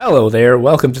Hello there,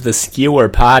 welcome to the Skewer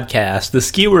podcast. The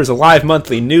Skewer is a live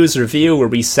monthly news review where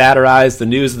we satirize the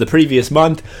news of the previous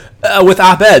month with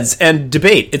op-eds and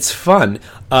debate. It's fun.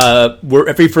 We're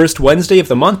every first Wednesday of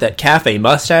the month at Cafe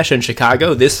Mustache in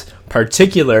Chicago. This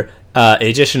particular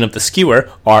edition of the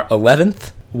Skewer, our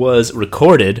 11th, was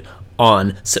recorded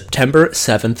on September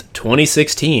 7th,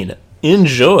 2016.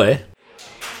 Enjoy!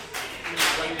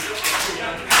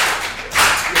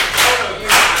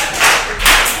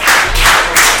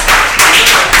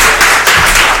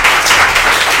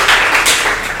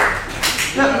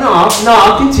 No,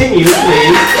 I'll continue, please. Okay,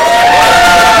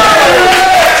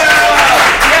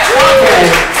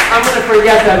 I'm going to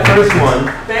forget that first one.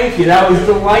 Thank you, that was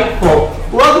delightful.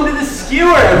 Welcome to the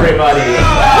Skewer, everybody.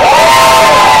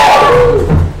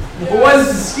 What is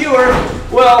the Skewer?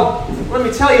 Well, let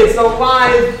me tell you, it's a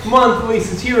live monthly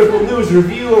satirical news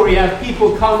review where we have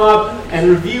people come up and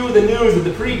review the news of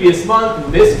the previous month,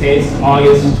 in this case,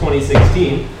 August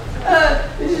 2016.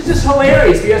 This is just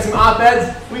hilarious. We got some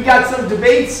op-eds, we got some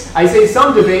debates. I say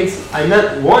some debates, I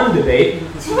meant one debate.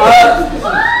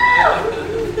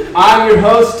 I'm your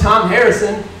host, Tom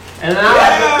Harrison, and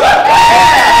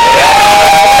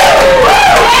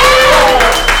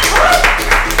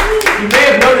you may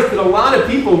have noticed that a lot of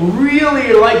people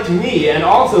really liked me, and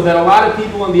also that a lot of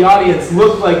people in the audience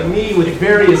look like me with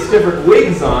various different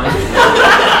wigs on.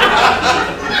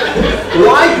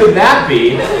 Why could that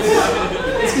be?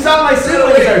 Because all my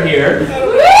siblings are here.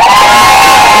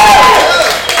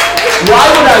 Why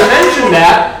would I mention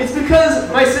that? It's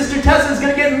because my sister Tessa is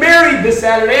going to get married this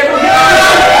Saturday. Everyone give her a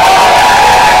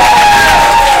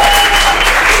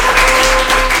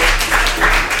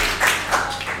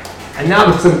And now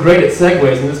with some great at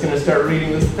segues, I'm just going to start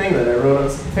reading this thing that I wrote on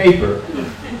some paper.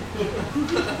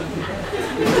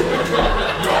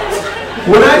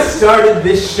 When I started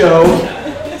this show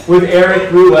with Eric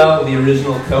Ruel, the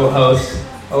original co-host,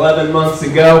 11 months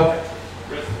ago,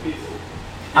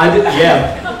 I did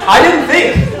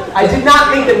not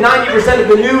think that 90% of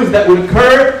the news that would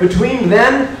occur between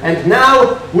then and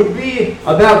now would be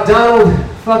about Donald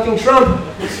fucking Trump,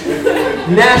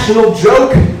 national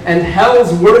joke, and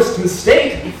hell's worst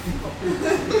mistake.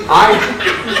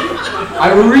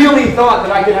 I really thought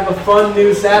that I could have a fun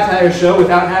new satire show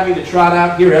without having to trot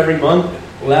out here every month,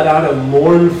 let out a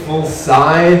mournful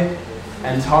sigh,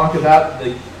 and talk about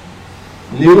the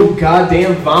new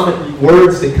goddamn vomit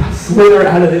words that slither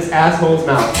out of this asshole's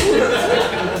mouth.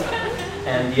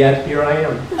 And yet, here I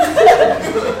am.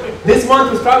 This month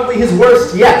was probably his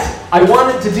worst yet. I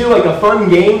wanted to do like a fun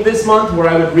game this month where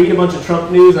I would read a bunch of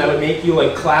Trump news and I would make you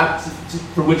like clap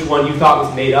for which one you thought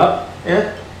was made up.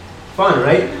 Fun,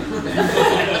 right?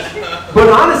 But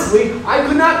honestly, I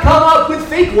could not come up with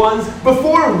fake ones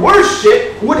before worse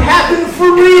shit would happen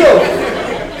for real.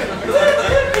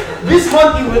 This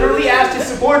month, he literally asked his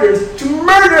supporters to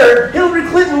murder Hillary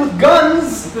Clinton with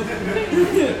guns.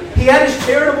 He had his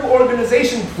charitable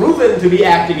organization proven to be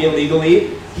acting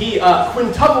illegally. He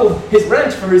quintupled his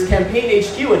rent for his campaign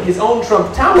HQ at his own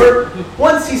Trump Tower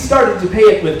once he started to pay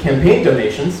it with campaign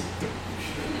donations.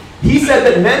 He said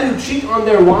that men who cheat on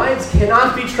their wives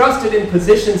cannot be trusted in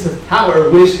positions of power,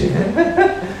 which...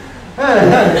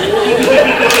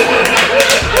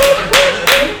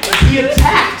 He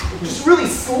attacked, just really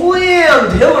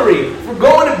slammed Hillary for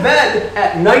going to bed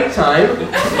at nighttime.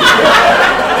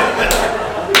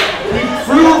 He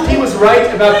proved he was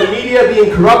right about the media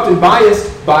being corrupt and biased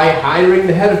by hiring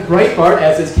the head of Breitbart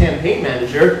as his campaign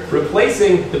manager,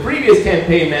 replacing the previous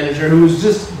campaign manager who was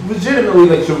just legitimately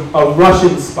like a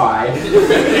Russian spy,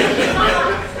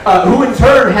 who in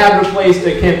turn had replaced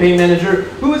a campaign manager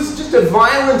who was just a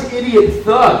violent idiot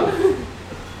thug.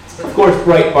 Of course,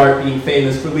 Breitbart being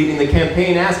famous for leading the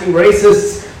campaign asking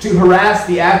racists to harass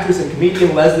the actress and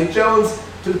comedian Leslie Jones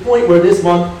to the point where this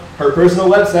month her personal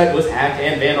website was hacked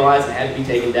and vandalized and had to be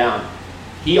taken down.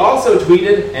 He also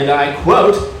tweeted, and I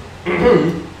quote,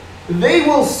 "They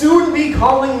will soon be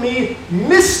calling me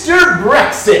Mr.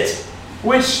 Brexit,"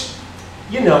 which,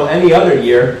 you know, any other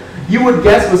year, you would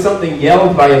guess was something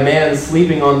yelled by a man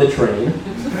sleeping on the train.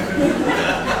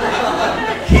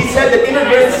 He said that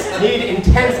immigrants need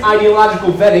intense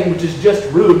ideological vetting, which is just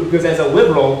rude because as a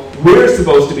liberal, we're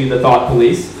supposed to be the thought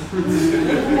police.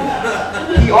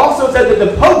 He also said that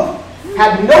the Pope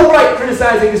had no right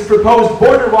criticizing his proposed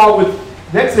border wall with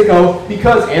Mexico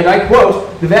because, and I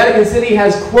quote, "the Vatican City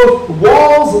has, quote,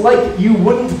 walls like you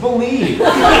wouldn't believe."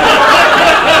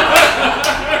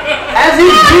 As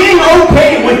if being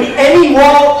okay with any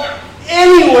wall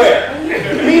anywhere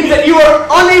means that you are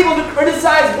unable to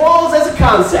criticize walls as a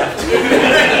concept.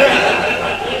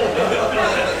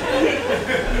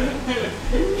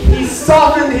 He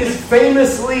softened his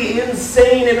famously truly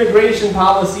insane immigration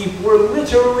policy for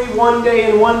literally one day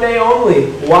and one day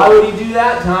only. Why would he do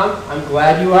that, Tom? I'm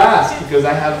glad you asked, because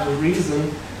I have the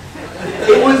reason.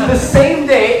 It was the same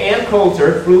day Ann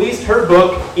Coulter released her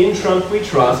book, In Trump We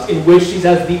Trust, in which she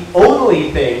says the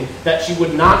only thing that she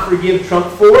would not forgive Trump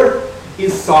for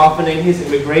is softening his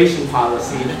immigration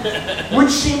policy,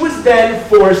 which she was then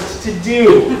forced to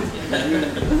do.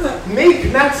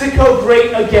 Make Mexico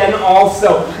great again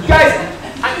also. Guys,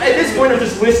 at this point I'm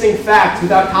just listing facts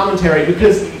without commentary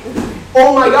because,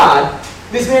 oh my God,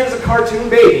 this man is a cartoon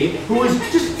baby who is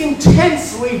just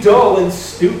intensely dull and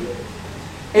stupid.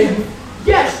 And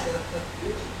yes,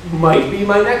 might be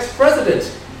my next president.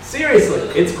 Seriously,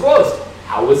 it's close.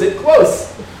 How was it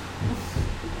close?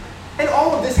 And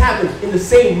all of this happened in the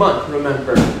same month,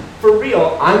 remember. For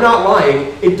real, I'm not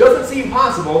lying. It doesn't seem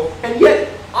possible, and yet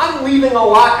I'm leaving a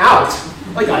lot out.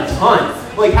 Like a ton.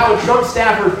 Like how a Trump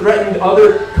staffer threatened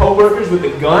other co-workers with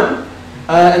a gun,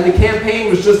 and the campaign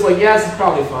was just like, yes, it's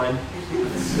probably fine.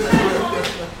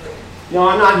 No,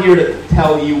 I'm not here to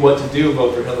tell you what to do,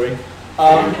 vote for Hillary.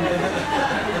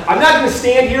 I'm not going to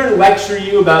stand here and lecture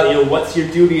you about, what's your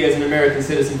duty as an American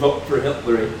citizen, vote for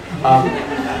Hillary.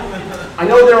 I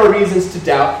know there are reasons to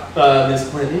doubt Ms.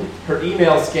 Clinton. Her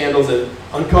email scandals have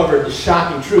uncovered the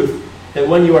shocking truth that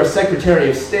when you are Secretary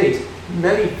of State,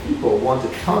 many people want to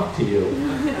talk to you.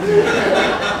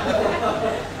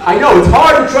 I know, it's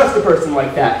hard to trust a person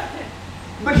like that.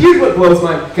 But here's what blows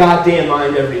my goddamn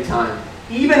mind every time.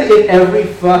 Even if every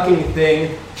fucking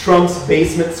thing Trump's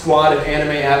basement squad of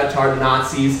anime avatar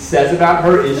Nazis says about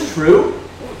her is true,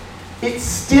 it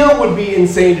still would be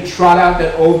insane to trot out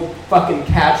that old fucking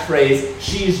catchphrase,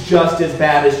 she's just as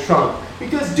bad as Trump.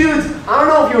 Because dudes, I don't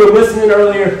know if you were listening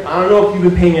earlier, I don't know if you've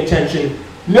been paying attention,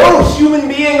 no human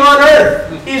being on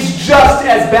earth is just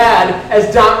as bad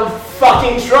as Donald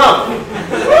fucking Trump.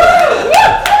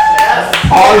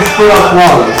 Pause for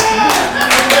applause.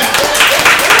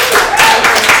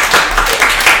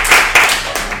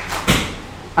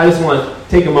 I just want to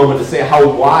take a moment to say how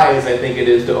wise I think it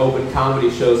is to open comedy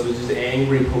shows with just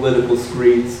angry political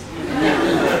screeds.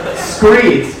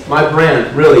 Screeds, my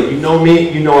brand, really. You know me,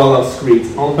 you know I love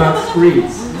screeds. All about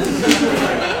screeds.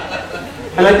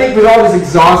 And I think with all this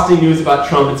exhausting news about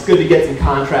Trump, it's good to get some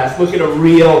contrast. Look at a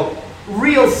real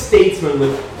statesman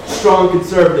with strong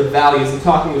conservative values. I'm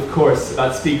talking, of course,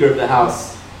 about Speaker of the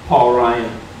House, Paul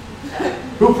Ryan,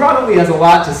 who probably has a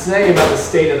lot to say about the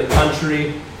state of the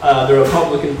country, the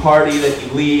Republican Party that he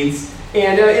leads,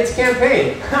 and its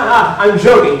campaign. I'm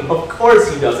joking. Of course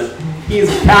he doesn't. He is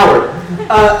a coward.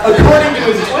 According to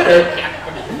his Twitter,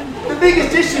 the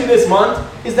biggest issue this month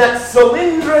is that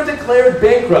Solyndra declared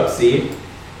bankruptcy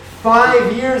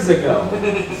 5 years ago.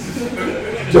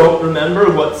 Don't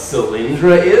remember what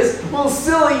Solyndra is? Well,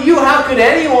 silly you, how could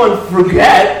anyone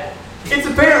forget? It's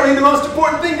apparently the most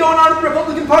important thing going on in the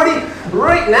Republican Party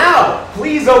right now.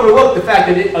 Please overlook the fact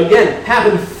that it, again,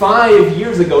 happened 5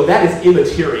 years ago. That is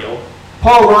immaterial.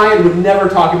 Paul Ryan would never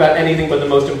talk about anything but the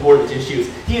most important issues.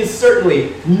 He is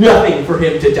certainly nothing for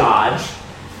him to dodge.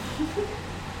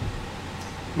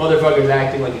 Motherfucker's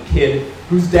acting like a kid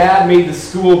whose dad made the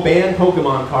school ban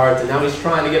Pokemon cards, and now he's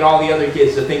trying to get all the other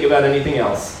kids to think about anything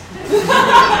else.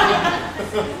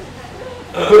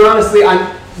 But honestly,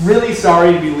 I'm really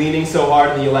sorry to be leaning so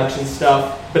hard on the election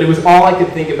stuff, but it was all I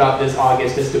could think about this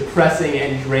August, as depressing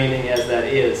and draining as that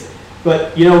is.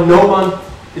 But, no month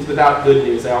is without good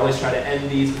news. I always try to end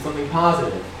these with something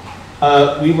positive.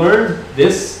 We learned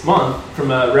this month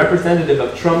from a representative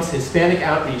of Trump's Hispanic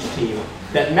outreach team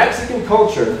that Mexican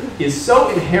culture is so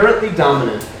inherently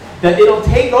dominant that it'll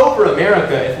take over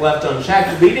America if left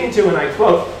unchecked, leading to, and I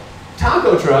quote,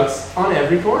 taco trucks on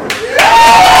every corner.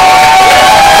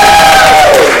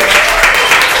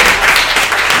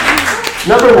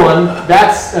 Number one,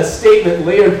 that's a statement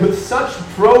layered with such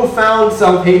profound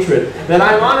self-hatred that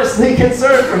I'm honestly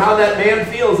concerned for how that man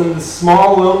feels in the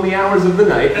small, lonely hours of the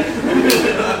night.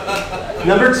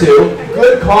 Number two,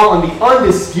 good call on the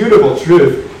undisputable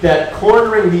truth that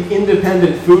cornering the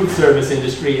independent food service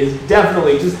industry is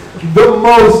definitely just the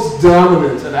most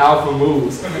dominant of alpha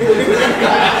moves.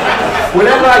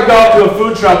 Whenever I go up to a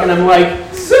food truck and I'm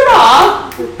like, Sirrah,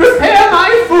 prepare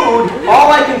my food,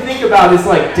 all I can think about is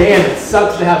like, damn, it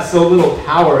sucks to have so little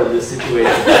power in this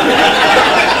situation.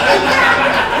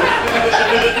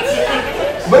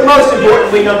 But most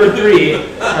importantly, number three,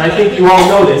 and I think you all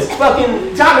know this,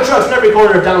 fucking taco trucks in every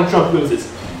corner if Donald Trump loses.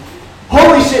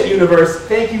 Holy shit, universe,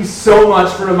 thank you so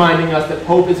much for reminding us that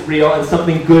hope is real and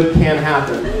something good can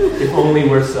happen, if only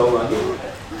we're so lucky.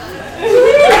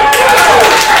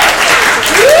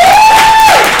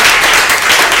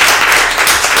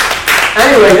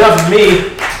 Anyway, enough of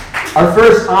me. Our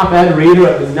first op-ed reader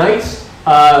of the night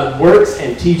works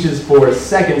and teaches for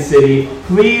Second City.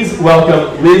 Please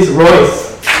welcome Liz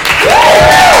Royce.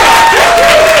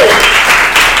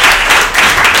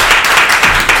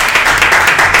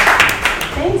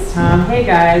 Thanks, Tom. Hey,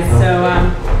 guys. So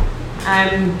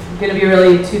I'm going to be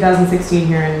really 2016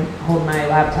 here and hold my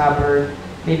laptop, or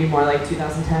maybe more like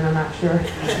 2010, I'm not sure.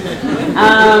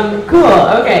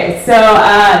 Cool, okay. So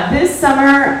this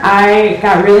summer I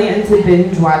got really into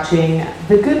binge watching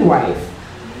The Good Wife.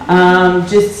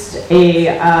 Just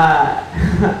a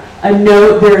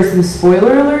note, there are some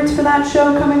spoiler alerts for that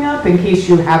show coming up in case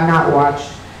you have not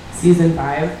watched season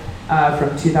 5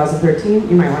 from 2013.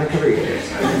 You might want to cover your ears.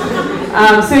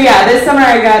 So yeah, this summer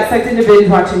I got sucked into binge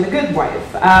watching The Good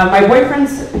Wife. My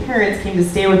boyfriend's parents came to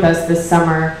stay with us this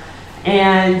summer,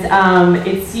 and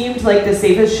it seemed like the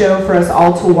safest show for us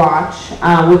all to watch,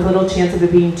 with little chance of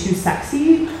it being too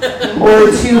sexy or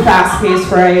too fast-paced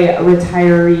for a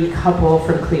retiree couple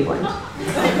from Cleveland.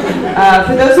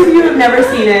 For those of you who have never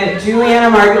seen it,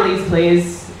 Juliana Margulies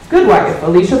plays Good Wife,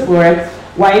 Alicia Florrick,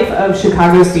 wife of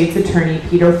Chicago State's Attorney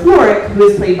Peter Florrick, who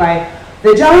is played by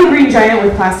the jolly green giant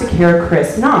with plastic hair,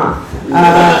 Chris Noth.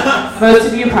 Most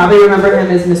of you probably remember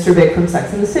him as Mr. Big from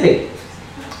Sex and the City.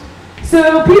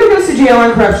 So Peter goes to jail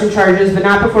on corruption charges, but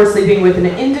not before sleeping with an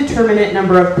indeterminate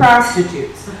number of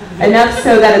prostitutes. Enough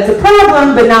so that it's a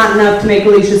problem, but not enough to make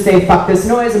Alicia say, "Fuck this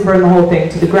noise," and burn the whole thing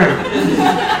to the ground.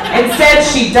 Instead,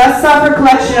 she dusts off her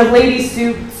collection of lady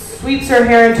suits, sweeps her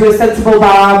hair into a sensible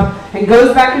bob, and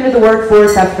goes back into the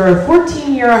workforce after a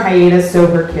 14-year hiatus so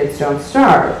her kids don't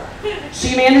starve.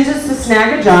 She manages to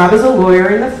snag a job as a lawyer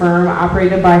in the firm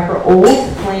operated by her old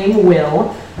flame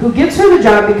Will, who gives her the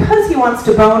job because he wants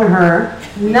to bone her,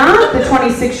 not the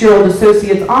 26-year-old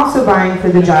associates also vying for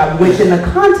the job, which in the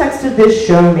context of this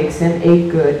show makes him a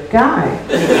good guy.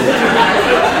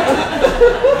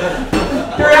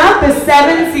 Throughout the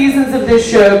 7 seasons of this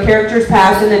show, characters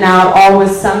pass in and out, all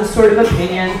with some sort of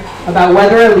opinion about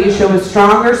whether Alicia was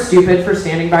strong or stupid for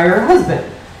standing by her husband,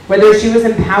 whether she was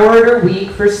empowered or weak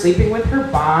for sleeping with her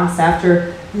boss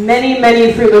after many,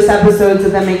 many fruitless episodes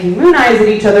of them making moon eyes at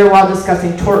each other while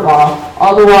discussing tort law,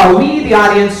 all the while we, the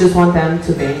audience, just want them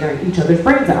to bang each other's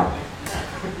brains out.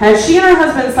 As she and her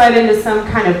husband slide into some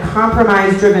kind of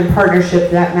compromise-driven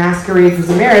partnership that masquerades as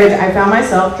a marriage, I found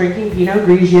myself drinking Pinot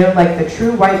Grigio like the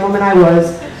true white woman I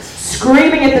was,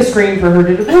 screaming at the screen for her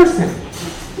to divorce him.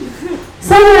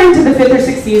 Somewhere into the 5th or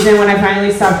 6th season, when I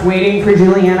finally stopped waiting for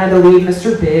Juliana to leave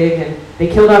Mr. Big, and they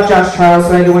killed off Josh Charles,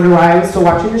 so I had to wonder why I was still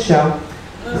watching the show,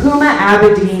 Huma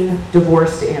Abedin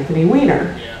divorced Anthony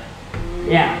Weiner.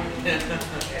 Yeah.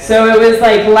 So it was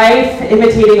like life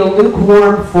imitating a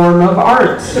lukewarm form of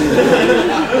art.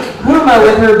 Huma,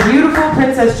 with her beautiful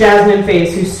Princess Jasmine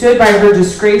face, who stood by her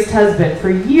disgraced husband for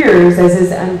years as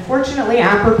his unfortunately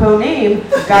apropos name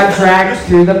got dragged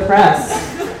through the press.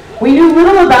 We knew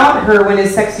little about her when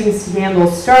his sexting scandal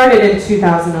started in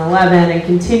 2011 and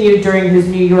continued during his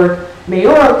New York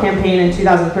mayoral campaign in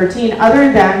 2013,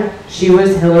 other than she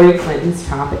was Hillary Clinton's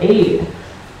top aide.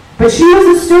 But she was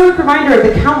a stoic reminder of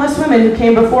the countless women who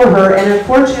came before her, and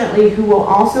unfortunately who will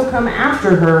also come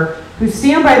after her, who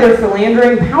stand by their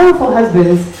philandering, powerful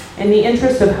husbands in the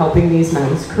interest of helping these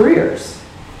men's careers.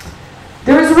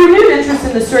 There was a renewed interest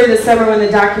in the story this summer when the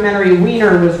documentary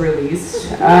Wiener was released.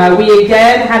 We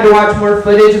again had to watch more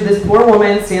footage of this poor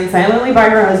woman stand silently by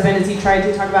her husband as he tried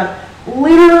to talk about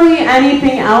literally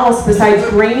anything else besides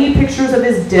grainy pictures of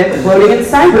his dick floating in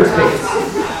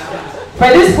cyberspace.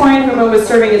 By this point, Huma was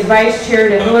serving as vice chair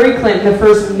to Hillary Clinton, the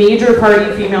first major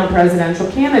party female presidential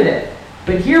candidate.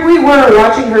 But here we were,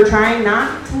 watching her trying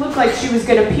not to look like she was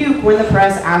going to puke when the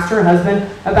press asked her husband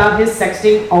about his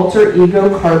sexting alter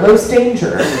ego, Carlos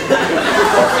Danger.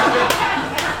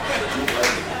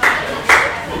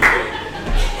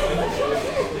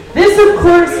 This, of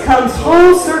course, comes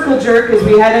full circle jerk as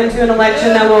we head into an election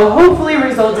that will hopefully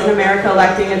result in America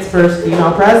electing its first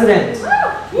female president.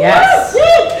 Yes.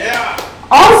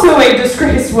 Also a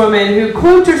disgraced woman who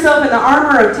cloaked herself in the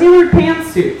armor of tailored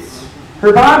pantsuits,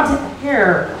 her bobbed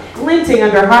hair glinting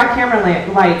under hot camera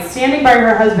lights, standing by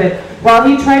her husband while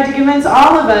he tried to convince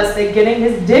all of us that getting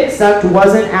his dick sucked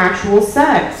wasn't actual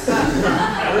sex.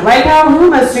 Like how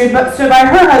Huma stood by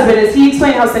her husband as he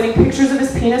explained how sending pictures of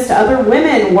his penis to other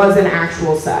women wasn't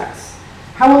actual sex.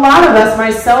 How a lot of us,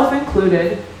 myself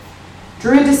included,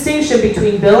 drew a distinction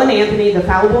between Bill and Anthony, the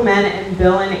fallible men, and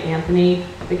Bill and Anthony,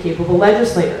 the capable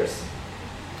legislators.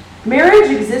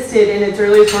 Marriage existed in its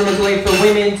earliest form as a way for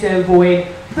women to avoid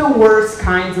the worst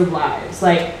kinds of lives.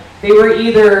 Like, they were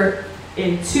either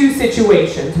in 2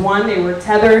 situations. One, they were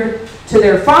tethered to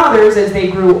their fathers as they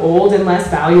grew old and less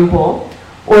valuable,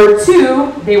 Or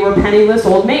 2, they were penniless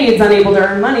old maids unable to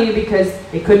earn money because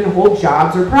they couldn't hold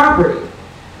jobs or property.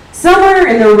 Somewhere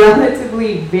in the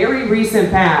relatively very recent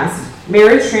past,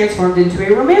 marriage transformed into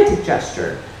a romantic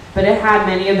gesture, but it had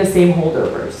many of the same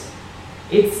holdovers.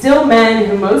 It's still men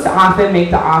who most often make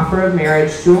the offer of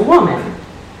marriage to a woman.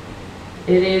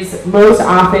 It is most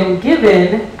often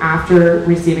given after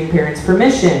receiving parents'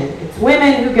 permission. It's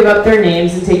women who give up their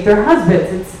names and take their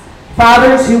husbands. It's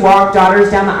fathers who walk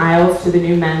daughters down the aisles to the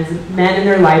new men in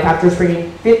their life after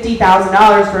springing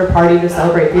 $50,000 for a party to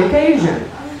celebrate the occasion.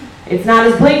 It's not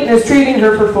as blatant as trading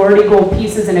her for 40 gold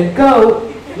pieces and a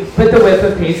goat, but the whip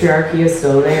of patriarchy is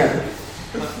still there.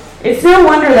 It's no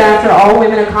wonder that after all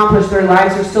women accomplish, their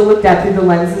lives are still looked at through the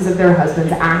lenses of their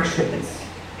husband's actions.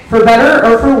 For better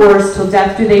or for worse, till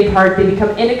death do they part, they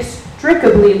become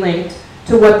inextricably linked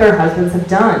to what their husbands have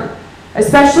done,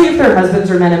 especially if their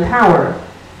husbands are men in power.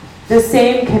 The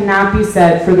same cannot be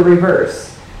said for the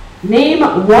reverse. Name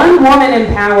one woman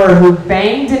in power who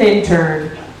banged an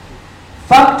intern,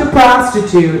 fucked a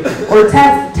prostitute, or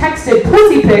texted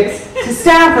pussy pics to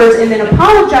staffers and then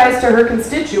apologized to her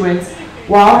constituents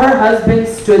while her husband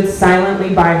stood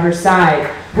silently by her side,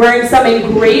 wearing some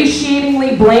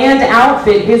ingratiatingly bland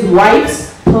outfit his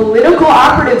wife's political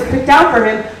operatives picked out for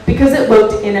him because it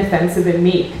looked inoffensive and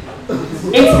meek.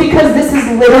 It's because this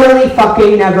has literally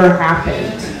fucking never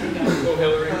happened.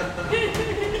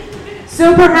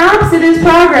 So perhaps it is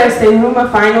progress that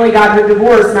Huma finally got her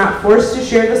divorce, not forced to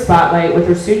share the spotlight with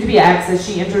her soon-to-be ex as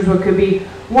she enters what could be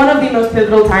one of the most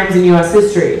pivotal times in U.S.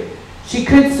 history. She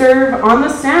could serve on the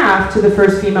staff to the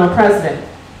first female president.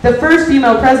 The first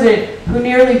female president who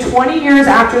nearly 20 years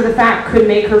after the fact could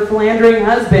make her philandering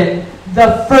husband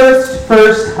the first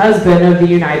husband of the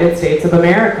United States of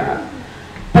America.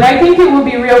 But I think it will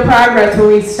be real progress when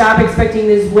we stop expecting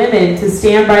these women to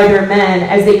stand by their men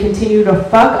as they continue to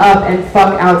fuck up and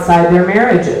fuck outside their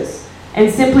marriages.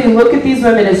 And simply look at these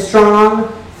women as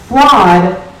strong,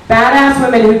 flawed, badass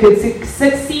women who could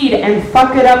succeed and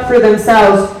fuck it up for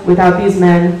themselves without these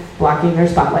men blocking their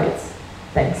spotlights.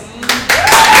 Thanks.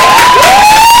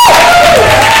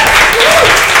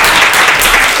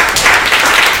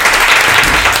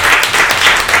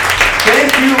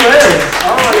 Thank you, Liz.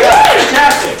 Oh my God,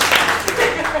 fantastic.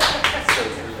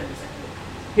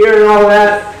 Hearing all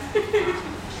that,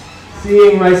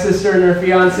 seeing my sister and her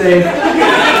fiance,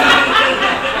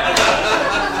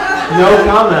 no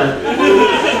comment.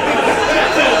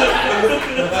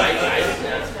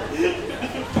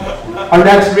 Our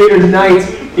next reader tonight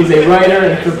is a writer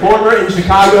and performer in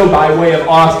Chicago by way of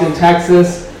Austin,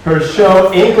 Texas. Her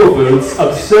show, Ankle Boots,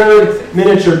 absurd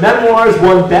miniature memoirs,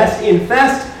 won Best in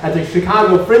Fest at the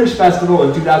Chicago Fringe Festival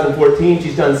in 2014.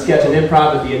 She's done sketch and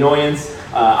improv at The Annoyance,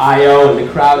 I.O., and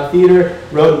the Crowd Theater.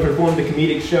 Wrote and performed the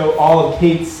comedic show All of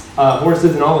Kate's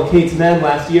Horses and All of Kate's Men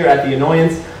last year at The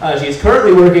Annoyance. She is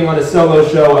currently working on a solo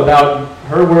show about,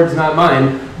 her words not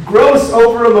mine, gross,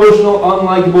 over-emotional,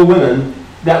 unlikable women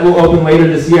that will open later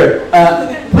this year.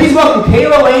 Please welcome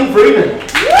Kayla Lane Freeman.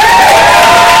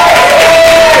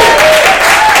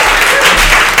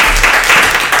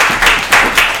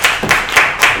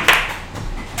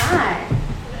 Hi.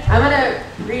 I'm going to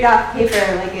read off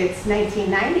paper like it's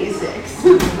 1996.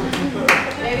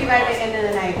 Maybe by the end of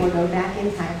the night we'll go back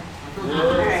in time.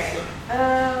 All right.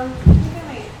 I think I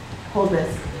might hold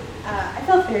this. I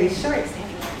felt very short standing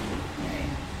here.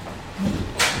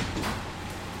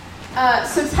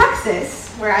 So Texas,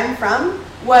 where I'm from,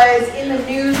 was in the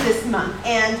news this month,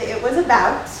 and it was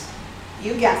about,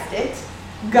 you guessed it,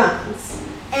 guns.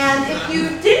 And if you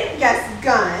didn't guess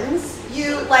guns,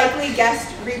 you likely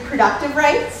guessed reproductive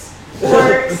rights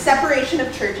or separation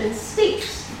of church and state.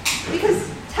 Because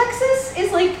Texas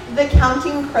is like the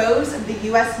Counting Crows of the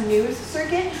U.S. news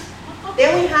circuit. They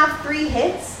only have 3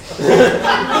 hits, and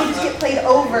they just get played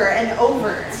over and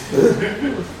over.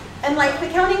 And like the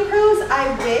Counting Crows,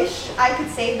 I wish I could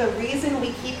say the reason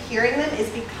we keep hearing them is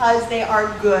because they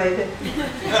are good.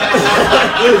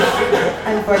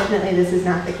 Unfortunately, this is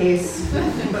not the case.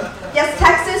 Yes,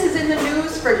 Texas is in the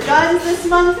news for guns this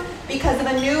month because of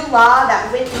a new law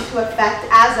that went into effect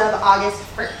as of August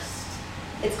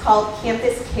 1st. It's called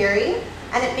Campus Carry,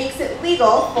 and it makes it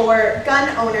legal for gun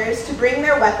owners to bring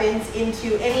their weapons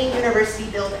into any university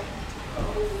building.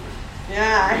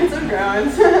 Yeah, some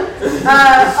groans.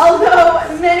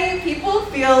 Although many people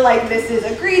feel like this is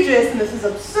egregious and this is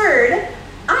absurd,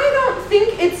 I don't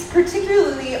think it's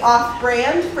particularly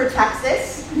off-brand for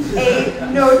Texas, a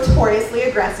notoriously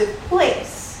aggressive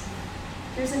place.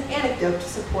 Here's an anecdote to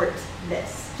support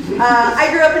this. I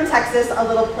grew up in Texas, a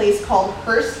little place called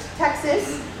Hurst,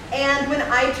 Texas, And when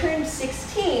I turned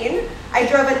 16, I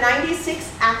drove a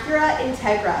 96 Acura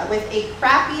Integra with a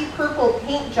crappy purple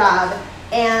paint job.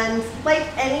 And like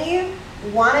any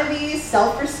wannabe,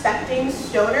 self-respecting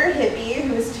stoner hippie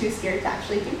who was too scared to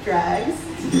actually do drugs,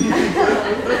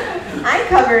 I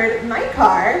covered my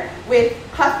car with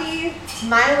puffy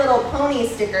My Little Pony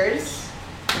stickers.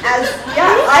 As,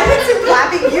 yeah, I did some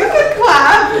clapping, you can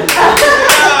clap.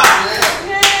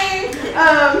 Yay.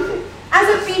 As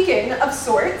a beacon of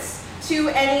sorts to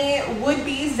any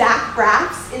would-be Zach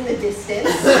Braffs in the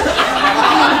distance.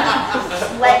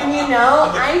 Letting you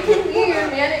know I can be your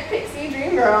manic pixie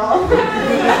dream girl.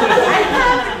 I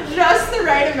have just the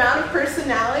right amount of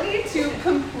personality to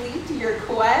complete your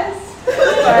quest,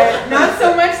 but not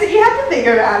so much that you have to think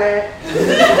about it.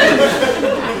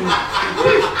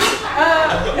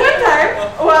 One time,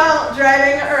 while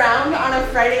driving around on a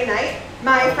Friday night,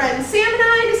 my friend Sam and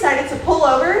I decided to pull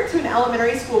over to an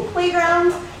elementary school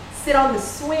playground, sit on the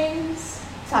swings,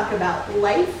 talk about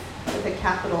life with a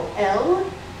capital L,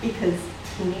 because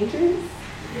teenagers.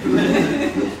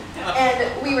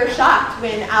 And we were shocked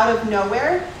when, out of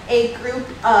nowhere, a group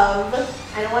of,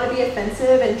 I don't want to be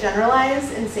offensive and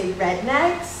generalize and say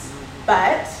rednecks,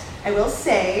 but I will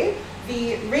say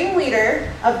the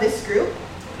ringleader of this group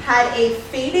had a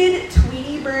faded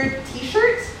Tweety Bird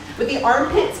t-shirt with the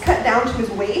armpits cut down to his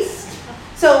waist.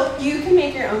 So you can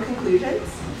make your own conclusions.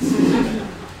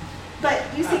 But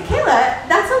you say, Kayla,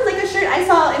 that sounds like a shirt I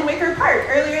saw in Wicker Park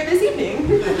earlier this evening.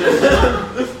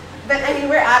 But I mean,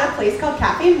 we're at a place called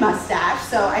Cafe Mustache,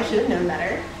 so I should have known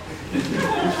better.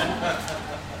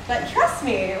 But trust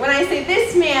me, when I say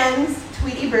this man's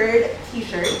Tweety Bird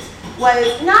t-shirt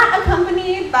was not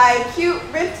accompanied by cute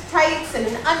ripped tights and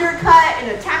an undercut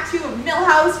and a tattoo of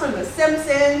Milhouse from The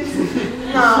Simpsons.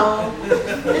 No.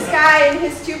 This guy and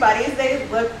his two buddies, they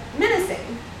looked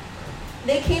menacing.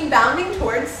 They came bounding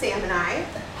towards Sam and I,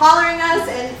 hollering us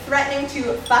and threatening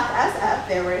to fuck us up.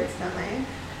 Their words, not mine.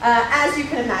 As you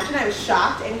can imagine, I was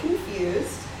shocked and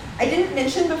confused. I didn't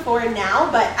mention before now,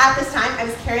 but at this time I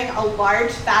was carrying a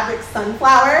large fabric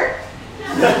sunflower.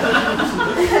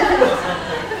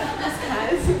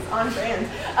 It's on brand.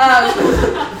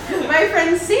 My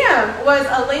friend Sam was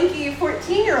a lanky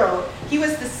 14-year-old. He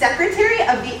was the secretary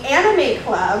of the anime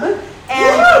club,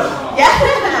 and yeah,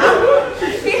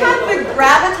 he had the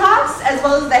gravitas as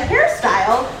well as the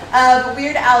hairstyle of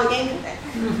Weird Al Yankovic.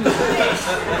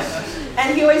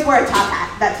 And he always wore a top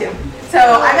hat, that too. So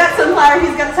I got sunflower,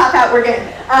 he's got a top hat, we're good.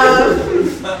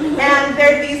 And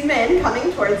there are these men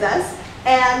coming towards us,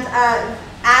 and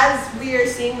as we are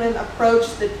seeing them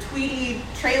approach the Tweety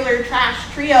trailer trash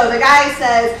trio, the guy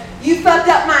says, "You fucked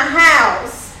up my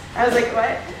house." I was like,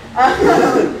 what?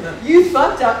 You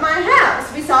fucked up my house.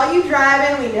 We saw you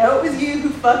driving, we know it was you who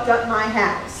fucked up my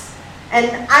house.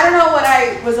 And I don't know what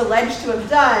I was alleged to have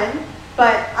done,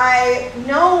 but I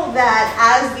know that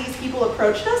as these people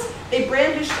approached us, they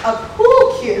brandished a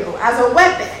pool cue as a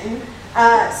weapon.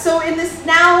 So in this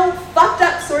now fucked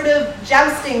up sort of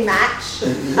jousting match,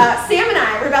 Sam and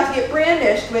I were about to get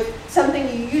brandished with something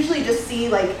you usually just see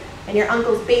like in your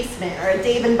uncle's basement or a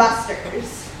Dave &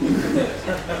 Buster's.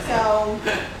 So,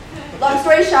 long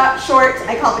story short,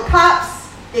 I called the cops,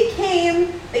 they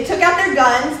came, they took out their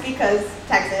guns because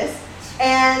Texas,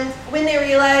 and when they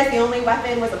realized the only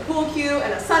weapon was a pool cue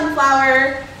and a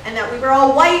sunflower, and that we were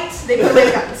all white, they put away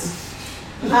the guns.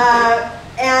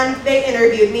 And they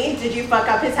interviewed me. Did you fuck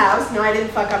up his house? No, I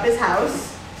didn't fuck up his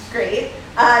house. Great.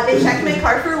 They checked my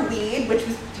car for weed, which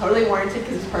was totally warranted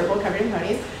because it was purple covered in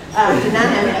ponies. Did not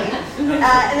have any.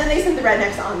 And then they sent the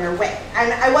rednecks on their way.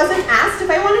 And I wasn't asked if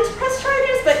I wanted to press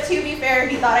charges, but to be fair,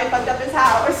 he thought I fucked up his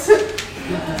house.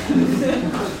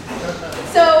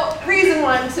 So, reason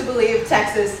one to believe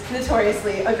Texas,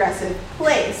 notoriously aggressive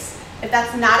place. If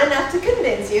that's not enough to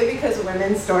convince you, because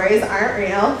women's stories aren't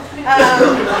real,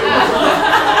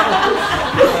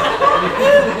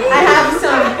 I have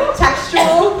some text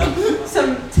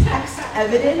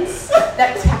evidence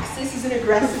that Texas is an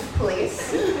aggressive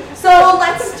place. So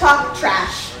let's talk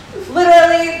trash.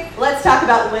 Literally, let's talk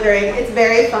about littering. It's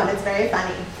very fun, it's very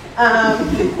funny.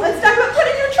 Let's talk about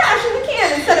putting your trash in the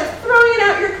can instead of throwing it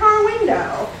out your car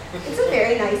window. It's a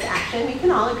very nice action. We can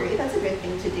all agree that's a good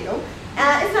thing to do.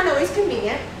 It's not always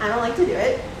convenient. I don't like to do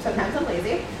it. Sometimes I'm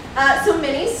lazy. So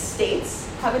many states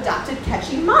have adopted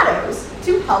catchy mottos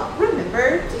to help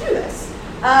remember to do this.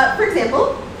 For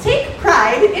example, take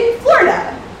pride in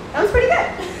Florida. That was pretty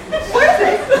good. Where's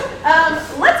this?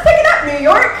 Let's pick it up, New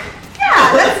York.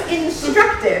 Yeah, that's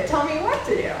instructive. Tell me what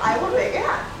to do. I will pick it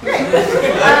up. Great.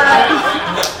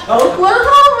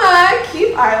 Oklahoma,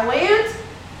 keep our land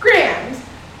grand.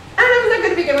 I don't know if it's that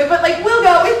good to begin with, but like, we'll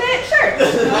go with it. Sure.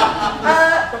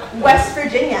 Sure. West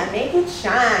Virginia, make it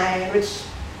shine, which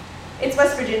it's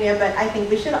West Virginia, but I think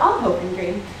we should all hope and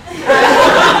dream.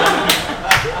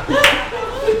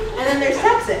 And then there's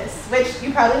Texas, which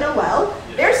you probably know well.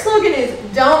 Their slogan is,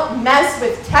 don't mess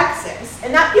with Texas,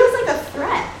 and that feels like a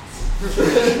threat. I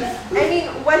mean,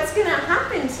 what's gonna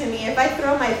happen to me if I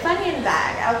throw my Funyun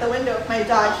bag out the window of my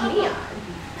Dodge Neon?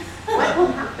 What will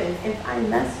happen if I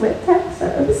mess with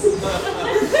Texas?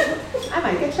 I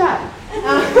might get shot.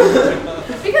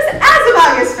 Because as of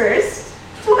August 1st,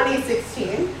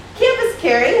 2016, campus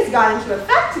carry has gone into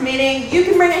effect, meaning you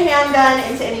can bring a handgun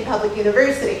into any public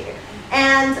university.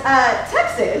 And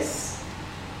Texas,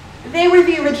 they were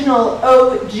the original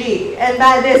OG, and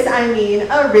by this I mean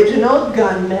original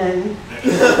gunmen.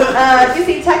 You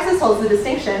see, Texas holds the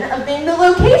distinction of being the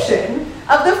location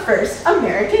of the first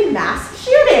American mass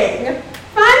shooting.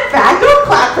 Fun fact, don't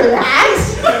clap for that.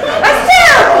 That's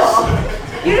terrible.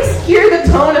 You just hear the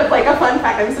tone of like a fun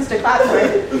fact I'm supposed to clap for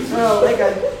it. Oh, like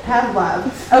a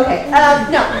Pavlov. Okay,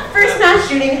 no, first mass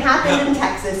shooting happened in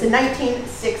Texas in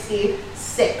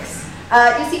 1966.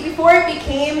 You see, before it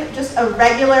became just a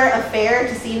regular affair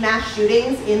to see mass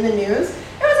shootings in the news,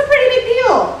 it was a pretty big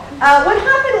deal. What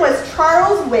happened was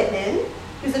Charles Whitman,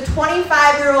 who's a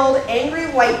 25-year-old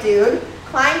angry white dude,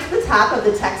 climbed to the top of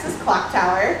the Texas clock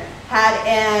tower, had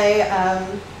a,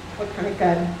 what kind of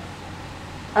gun?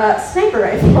 Sniper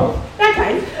rifle, that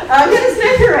kind. He had a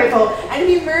sniper rifle, and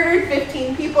he murdered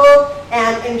 15 people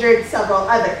and injured several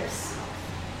others.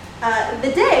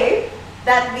 The day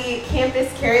that the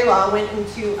campus carry law went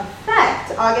into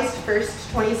effect, August 1st,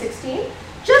 2016,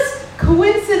 just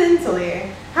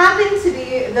coincidentally happened to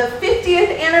be the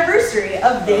 50th anniversary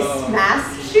of this mass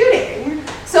shooting.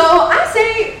 So I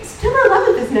say September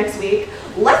 11th is next week.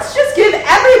 Let's just give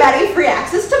everybody free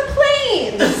access to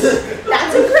planes.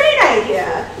 That's a great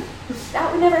idea.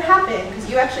 That would never happen because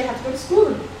you actually have to go to school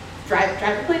to drive a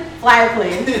plane, fly a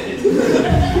plane.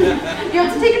 You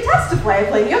have to take a test to fly a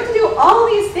plane. You have to do all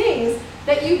these things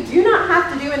that you do not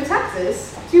have to do in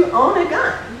Texas to own a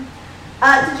gun.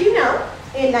 Did you know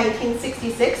in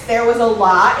 1966 there was a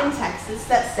law in Texas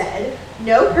that said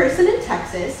no person in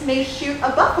Texas may shoot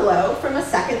a buffalo from a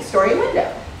second-story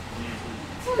window?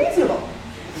 It's reasonable.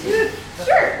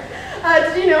 Sure.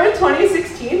 Did you know in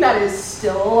 2016 that is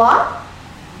still a law?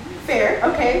 Fair,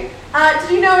 okay. Did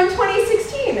you know in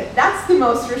 2016 that's the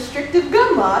most restrictive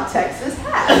gun law Texas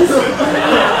has?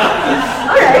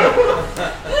 All right.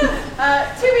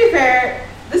 To be fair,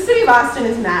 the city of Austin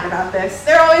is mad about this.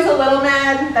 They're always a little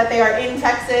mad that they are in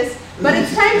Texas, but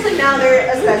it's times like now they're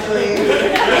especially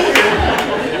angry.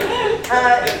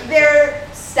 Their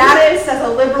status as a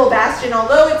liberal bastion,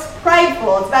 although it's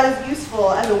prideful, it's about as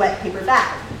useful as a wet paper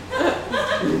bag.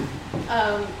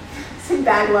 Some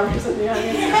bag lovers in the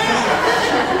audience.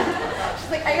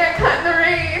 She's like, I got caught in the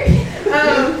rain.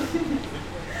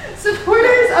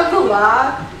 Supporters of the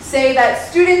law say that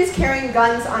students carrying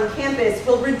guns on campus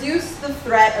will reduce the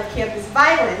threat of campus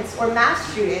violence or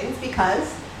mass shootings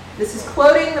because, this is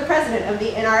quoting the president of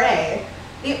the NRA,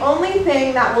 the only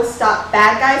thing that will stop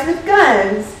bad guys with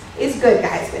guns is good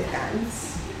guys with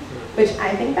guns. Which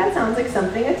I think that sounds like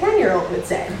something a 10-year-old would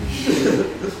say.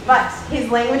 But his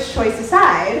language choice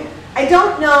aside, I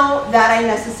don't know that I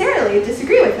necessarily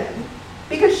disagree with him.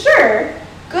 Because sure,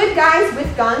 good guys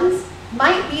with guns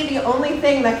might be the only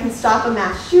thing that can stop a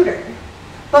mass shooter.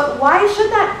 But why should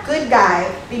that good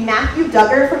guy be Matthew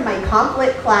Duggar from my comp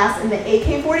lit class in the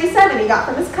AK-47 he got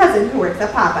from his cousin who works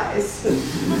at Popeyes?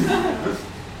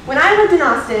 When I lived in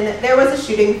Austin, there was a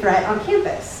shooting threat on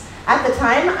campus. At the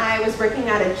time, I was working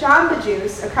at a Jamba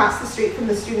Juice across the street from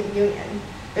the student union.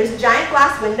 There's a giant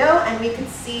glass window and we could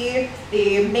see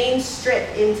the main strip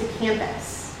into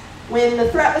campus. When the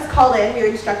threat was called in, we were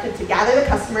instructed to gather the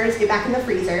customers, get back in the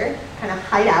freezer, kind of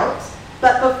hide out.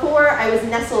 But before I was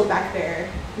nestled back there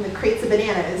in the crates of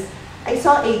bananas, I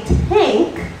saw a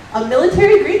tank, a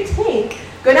military-grade tank,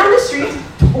 go down the street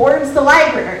towards the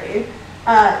library.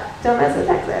 Don't mess with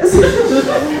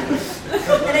Texas.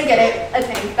 And I get it, a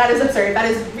tank, that is absurd, that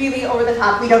is really over the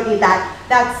top, we don't need that.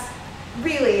 That's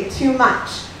really too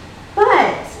much.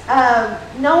 But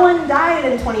no one died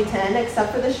in 2010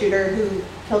 except for the shooter who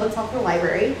killed himself in the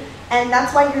library, and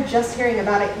that's why you're just hearing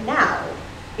about it now.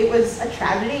 It was a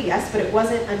tragedy, yes, but it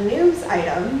wasn't a news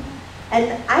item.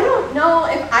 And I don't know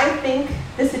if I think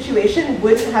the situation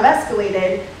wouldn't have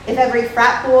escalated if every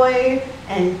frat boy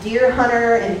and deer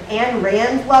hunter and Ayn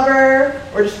Rand lover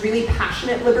or just really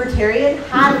passionate libertarian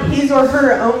had his or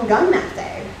her own gun that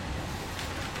day.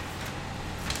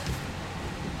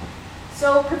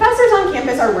 So professors on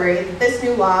campus are worried that this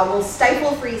new law will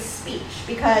stifle free speech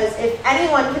because if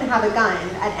anyone can have a gun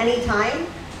at any time,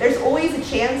 there's always a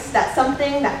chance that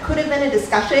something that could have been a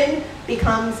discussion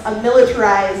becomes a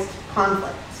militarized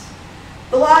conflict.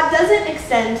 The law doesn't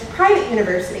extend to private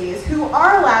universities who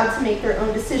are allowed to make their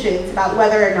own decisions about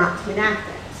whether or not to enact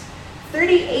it.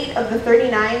 38 of the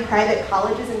 39 private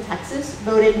colleges in Texas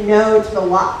voted no to the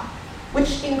law,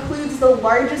 which includes the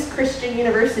largest Christian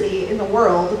university in the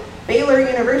world, Baylor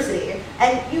University.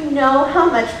 And you know how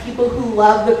much people who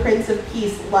love the Prince of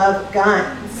Peace love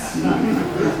guns.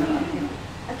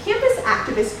 A campus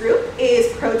activist group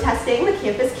is protesting the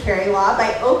campus carry law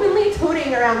by openly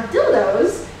toting around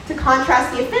dildos to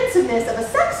contrast the offensiveness of a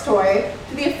sex toy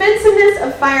to the offensiveness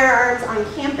of firearms on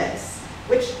campus,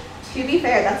 which, to be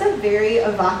fair, that's a very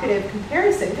evocative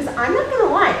comparison, because I'm not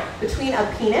gonna lie, between a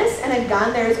penis and a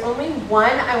gun, there's only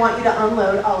one I want you to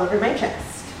unload all over my chest.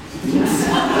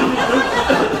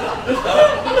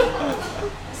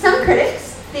 Some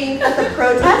critics think that the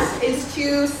protest is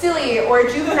too silly or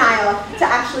juvenile to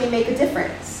actually make a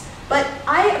difference. But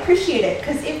I appreciate it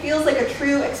because it feels like a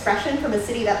true expression from a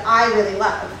city that I really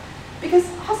love. Because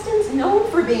Austin's known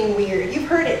for being weird. You've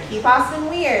heard it, keep Austin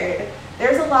weird.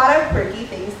 There's a lot of quirky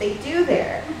things they do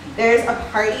there. There's a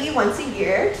party once a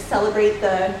year to celebrate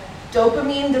the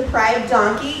dopamine-deprived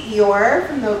donkey Eeyore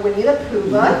from the Winnie the Pooh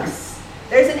books.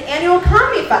 There's an annual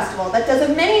comedy festival that does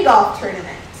a mini golf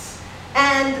tournament.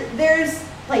 And there's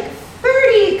like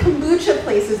 30 kombucha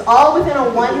places all within a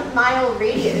 1 mile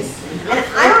radius. And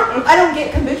I don't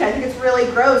get kombucha. I think it's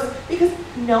really gross because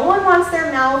no one wants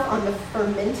their mouth on the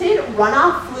fermented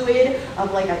runoff fluid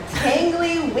of like a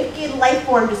tangly, wicked life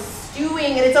form just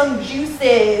stewing in its own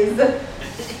juices.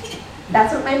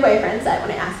 That's what my boyfriend said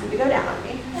when I asked him to go down on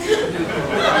me.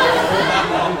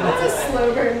 That's a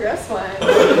slow burn gross one.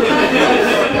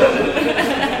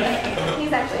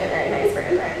 He's actually a very nice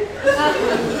person.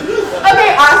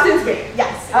 Okay, Austin's great,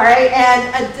 yes, all right,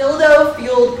 and a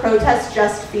dildo-fueled protest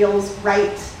just feels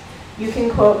right. You can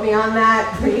quote me on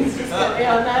that, please just quote me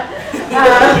on that.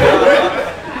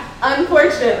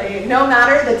 Unfortunately, no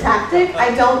matter the tactic,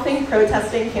 I don't think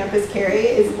protesting campus carry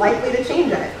is likely to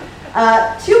change it.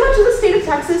 Too much of the state of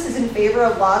Texas is in favor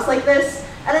of laws like this,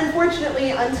 and unfortunately,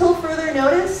 until further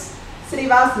notice, the city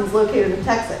of Austin is located in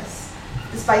Texas.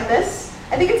 Despite this,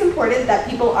 I think it's important that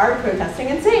people are protesting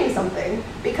and saying something,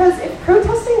 because if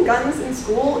protesting guns in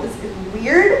school is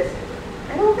weird,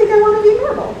 I don't think I want to be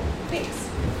normal. Thanks.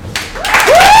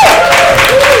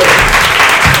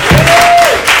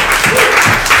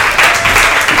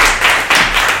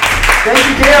 Thank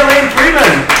you, Kayla Lane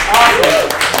Freeman. Awesome.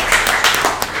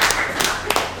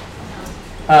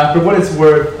 For what it's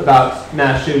worth about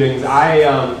mass shootings,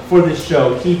 I, for this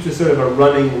show, keep just sort of a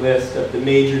running list of the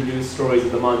major news stories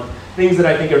of the month, things that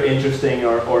I think are interesting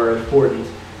or important,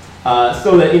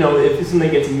 so that, you know, if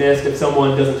something gets missed, if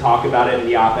someone doesn't talk about it in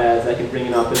the op-eds, I can bring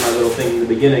it up in my little thing in the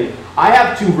beginning. I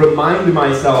have to remind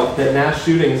myself that mass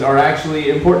shootings are actually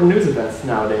important news events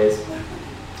nowadays.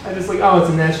 I just like, oh, it's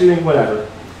a mass shooting, whatever.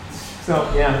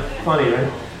 So, yeah, funny, right?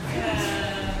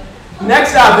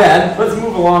 Next op-ed, let's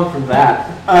move along from that.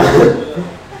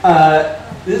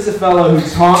 This is a fellow who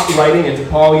taught writing at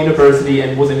DePaul University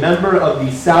and was a member of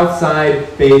the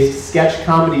Southside-based sketch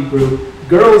comedy group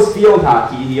Girls Field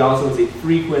Hockey. He also is a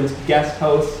frequent guest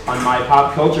host on my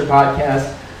pop culture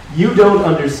podcast, You Don't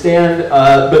Understand,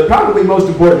 but probably most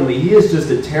importantly, he is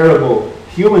just a terrible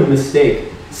human mistake.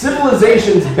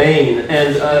 Civilization's bane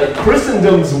and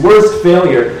Christendom's worst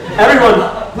failure. Everyone,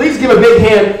 please give a big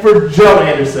hand for Joe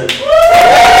Anderson.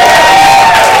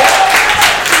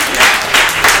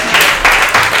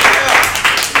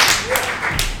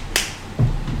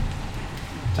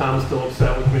 Tom's still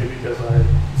upset with me because I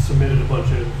submitted a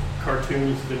bunch of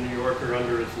cartoons to the New Yorker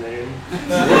under his name.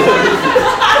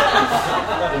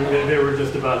 And they were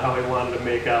just about how he wanted to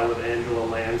make out with Angela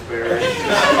Lansbury.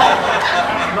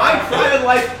 My private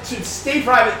life should stay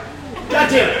private. God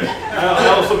damn it. I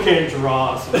also can't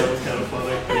draw, so that was kind of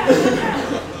funny.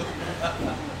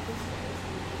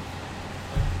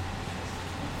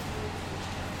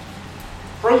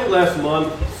 Early last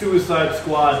month, Suicide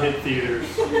Squad hit theaters.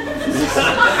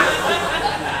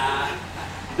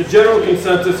 The general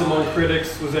consensus among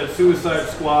critics was that Suicide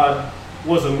Squad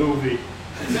was a movie.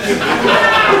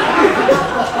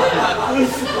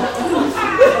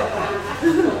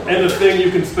 And a thing you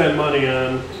can spend money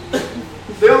on.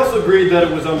 They also agreed that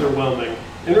it was underwhelming.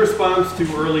 In response to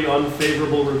early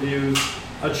unfavorable reviews,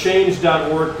 a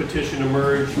Change.org petition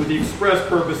emerged with the express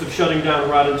purpose of shutting down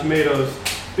Rotten Tomatoes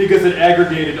because it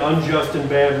aggregated unjust and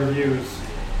bad reviews.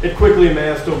 It quickly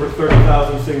amassed over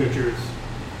 30,000 signatures.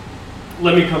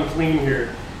 let me come clean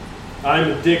here.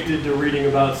 I'm addicted to reading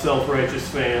about self-righteous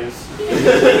fans.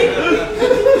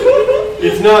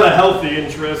 It's not a healthy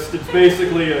interest. It's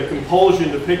basically a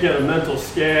compulsion to pick at a mental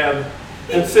scab.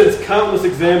 And since countless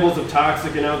examples of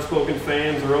toxic and outspoken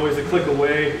fans are always a click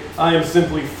away, I am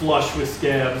simply flush with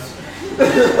scabs.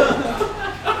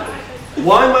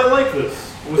 Why am I like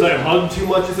this? Was I hugged too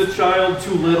much as a child,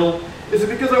 too little? Is it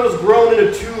because I was grown in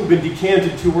a tube and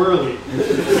decanted too early?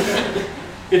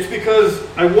 It's because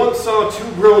I once saw two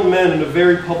grown men in a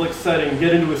very public setting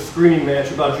get into a screaming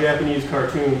match about Japanese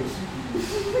cartoons.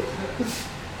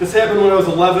 This happened when I was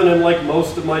 11, and like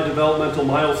most of my developmental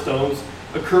milestones,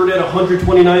 occurred at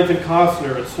 129th and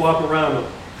Costner at Swaparama.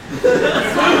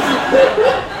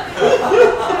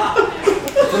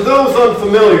 For those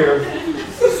unfamiliar,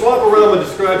 Swaparama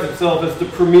describes itself as the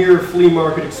premier flea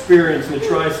market experience in the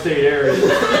tri-state area.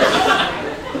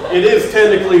 It is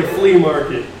technically a flea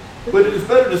market, but it is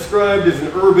better described as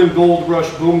an urban gold rush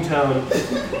boomtown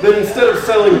that instead of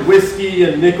selling whiskey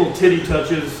and nickel titty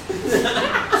touches,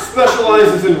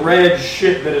 specializes in rad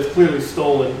shit that is clearly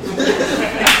stolen.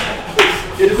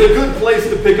 It is a good place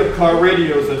to pick up car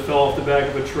radios that fell off the back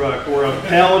of a truck, or a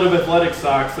pallet of athletic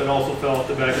socks that also fell off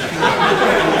the back of a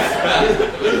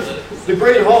truck. The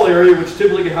Great Hall area, which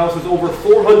typically houses over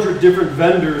 400 different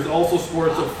vendors, also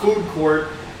sports a food court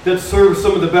that serves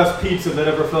some of the best pizza that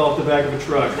ever fell off the back of a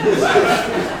truck.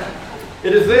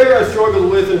 It is there I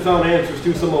struggled with and found answers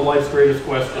to some of life's greatest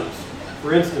questions.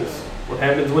 For instance, what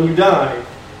happens when you die?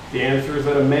 The answer is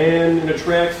that a man in a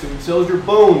tracksuit sells your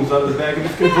bones out of the back of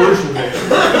his conversion van.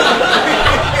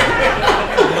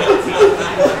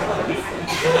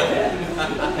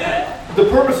 The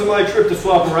purpose of my trip to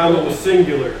Swaparama was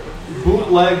singular: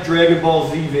 bootleg Dragon Ball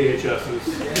Z VHSs.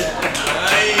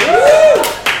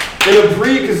 In a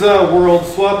pre-Kazaa world,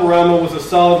 Swaparama was a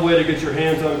solid way to get your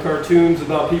hands on cartoons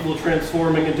about people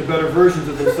transforming into better versions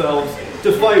of themselves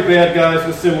to fight bad guys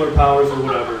with similar powers or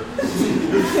whatever.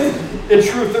 In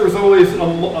truth, there's always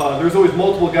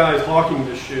multiple guys hawking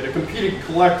this shit, a competing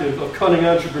collective of cunning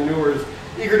entrepreneurs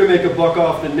eager to make a buck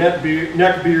off the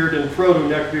neckbeard and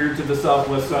proto-neckbeards of the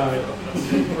Southwest side.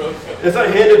 As I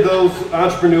handed those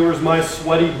entrepreneurs my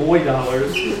sweaty boy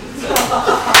dollars,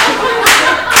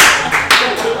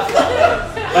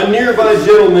 a nearby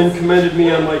gentleman commended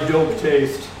me on my dope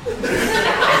taste.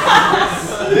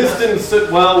 This didn't sit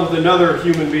well with another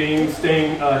human being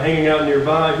hanging out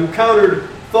nearby, who countered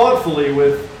thoughtfully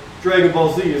with, Dragon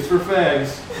Ball Z is for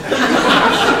fags.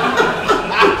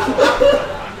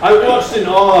 I watched in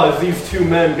awe as these two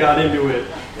men got into it.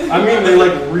 I mean, they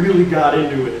really got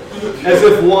into it. As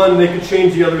if one, they could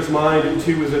change the other's mind, and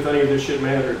two, as if any of this shit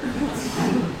mattered.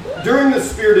 During this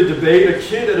spirited debate, a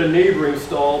kid at a neighboring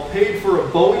stall paid for a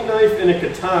Bowie knife and a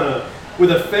katana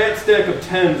with a fat stack of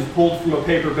tens pulled from a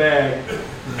paper bag,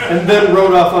 and then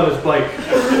rode off on his bike.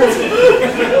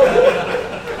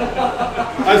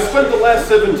 I've spent the last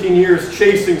 17 years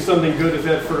chasing something good as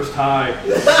that first high.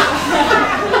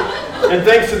 And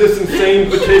thanks to this insane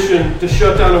petition to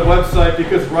shut down a website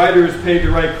because writers paid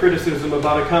to write criticism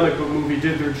about a comic book movie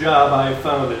did their job, I have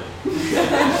found it.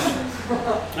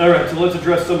 Alright, so let's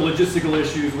address some logistical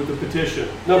issues with the petition.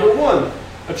 Number one,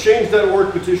 a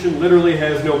change.org petition literally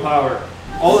has no power.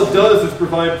 All it does is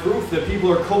provide proof that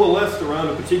people are coalesced around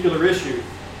a particular issue.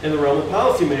 In the realm of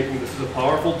policymaking, this is a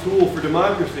powerful tool for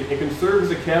democracy and can serve as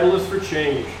a catalyst for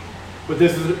change. But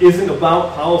this isn't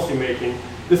about policymaking.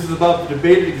 This is about the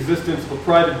debated existence of a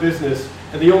private business,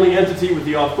 and the only entity with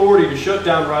the authority to shut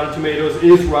down Rotten Tomatoes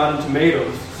is Rotten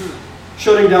Tomatoes.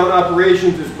 Shutting down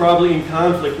operations is probably in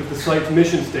conflict with the site's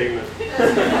mission statement.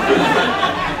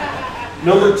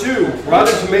 Number two,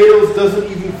 Rotten Tomatoes doesn't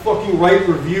even fucking write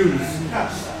reviews.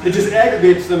 It just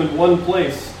aggregates them in one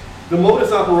place. The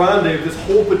modus operandi of this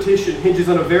whole petition hinges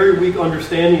on a very weak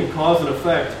understanding of cause and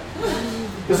effect.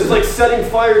 This is like setting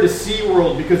fire to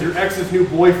SeaWorld because your ex's new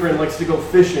boyfriend likes to go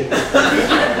fishing.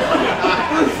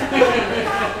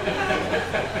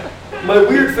 My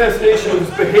weird fascination with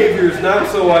this behavior is not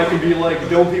so I can be like,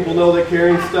 don't people know that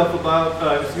caring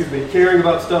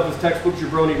about stuff is textbook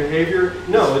jabroni behavior?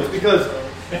 No, it's because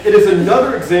it is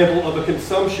another example of a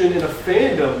consumption in a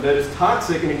fandom that is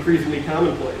toxic and increasingly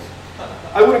commonplace.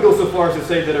 I wouldn't go so far as to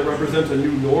say that it represents a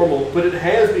new normal, but it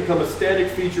has become a static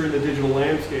feature in the digital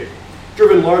landscape,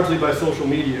 driven largely by social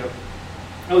media.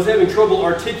 I was having trouble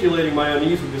articulating my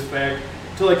unease with this fact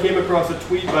until I came across a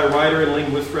tweet by writer and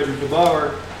linguist Frederick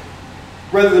DeBauer.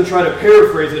 Rather than try to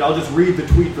paraphrase it, I'll just read the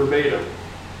tweet verbatim.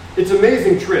 It's an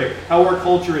amazing trick how our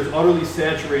culture is utterly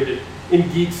saturated in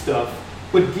geek stuff,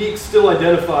 but geeks still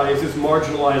identify as this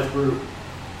marginalized group.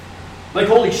 Like,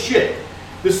 holy shit,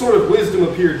 This sort of wisdom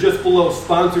appeared just below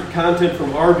sponsored content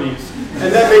from Arby's,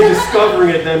 and that made discovering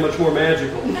it that much more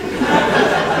magical.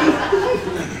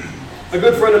 A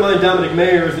good friend of mine, Dominic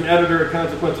Mayer, is an editor at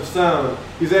Consequence of Sound.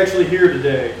 He's actually here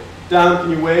today. Dom,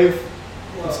 can you wave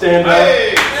and stand up?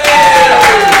 Hey.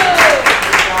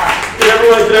 Can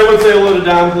everyone say hello to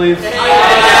Dom, please?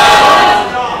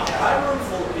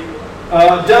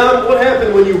 Dom, what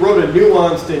happened when you wrote a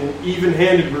nuanced and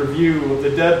even-handed review of the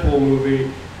Deadpool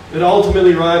movie that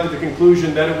ultimately arrived at the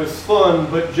conclusion that it was fun,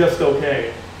 but just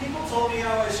okay? People told me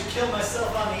how I should kill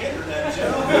myself on the internet,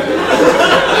 Joe.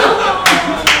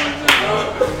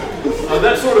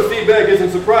 That sort of feedback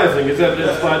isn't surprising, as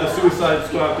evidenced by the Suicide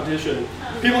Squad petition.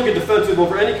 People get defensive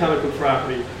over any comic book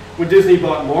property. When Disney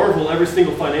bought Marvel, every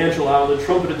single financial outlet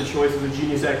trumpeted the choice as a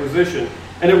genius acquisition.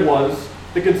 And it was.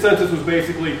 The consensus was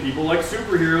basically, people like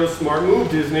superheroes, smart move,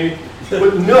 Disney.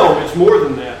 But no, it's more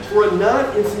than that. For a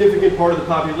not insignificant part of the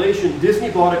population, Disney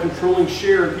bought a controlling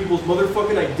share in people's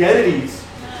motherfucking identities.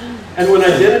 And when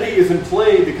identity is in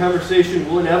play, the conversation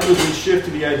will inevitably shift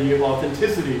to the idea of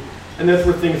authenticity. And that's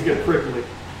where things get prickly.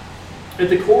 At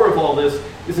the core of all this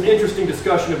is an interesting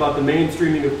discussion about the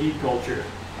mainstreaming of geek culture.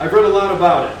 I've read a lot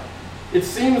about it. It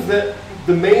seems that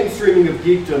the mainstreaming of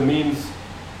geekdom means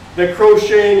that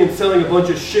crocheting and selling a bunch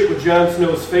of shit with Jon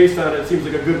Snow's face on it seems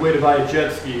like a good way to buy a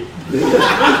jet ski.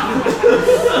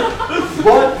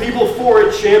 But people for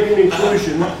it champion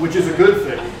inclusion, which is a good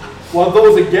thing, while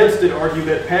those against it argue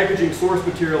that packaging source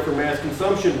material for mass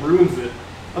consumption ruins it.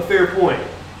 A fair point.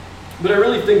 But I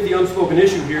really think the unspoken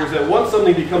issue here is that once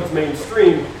something becomes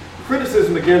mainstream,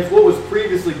 criticism against what was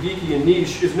previously geeky and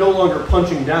niche is no longer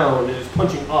punching down, it is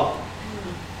punching up.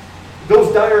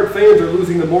 Those diehard fans are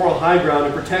losing the moral high ground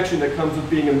and protection that comes with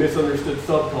being a misunderstood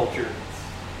subculture.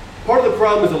 Part of the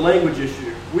problem is a language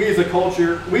issue. We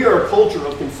are a culture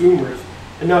of consumers,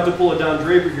 and not to pull a Don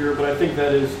Draper here, but I think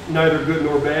that is neither good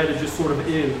nor bad, it just sort of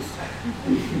is.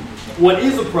 What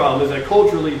is a problem is that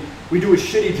culturally, we do a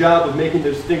shitty job of making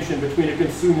the distinction between a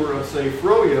consumer of, say,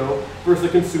 froyo versus a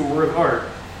consumer of art.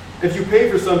 If you pay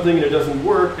for something and it doesn't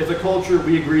work, as a culture,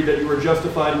 we agree that you are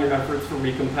justified in your efforts for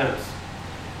recompense.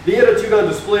 The attitude on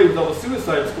display with all the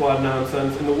Suicide Squad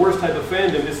nonsense and the worst type of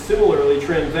fandom is similarly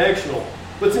transactional.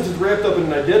 But since it's wrapped up in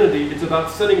an identity, it's about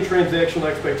setting transactional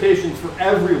expectations for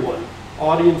everyone,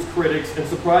 audience, critics, and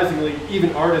surprisingly,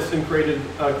 even artists and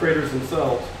creators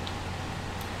themselves.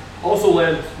 Also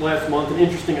last month, an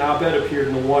interesting op-ed appeared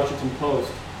in the Washington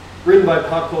Post. Written by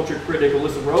pop culture critic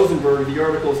Alyssa Rosenberg, the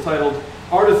article is titled,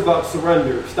 "Art is About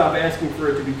Surrender, Stop Asking for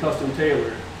It to Be Custom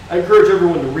Tailored." I encourage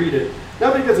everyone to read it,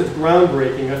 not because it's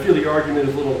groundbreaking, I feel the argument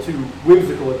is a little too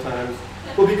whimsical at times,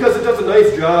 but because it does a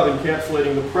nice job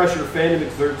encapsulating the pressure fandom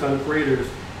exerts on creators,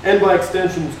 and by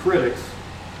extension, critics.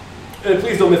 And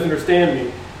please don't misunderstand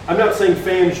me. I'm not saying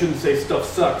fans shouldn't say stuff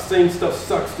sucks. Saying stuff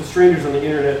sucks to strangers on the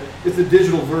internet is the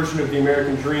digital version of the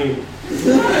American dream.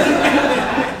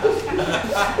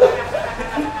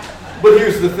 But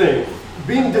here's the thing.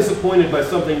 Being disappointed by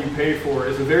something you pay for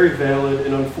is a very valid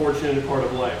and unfortunate part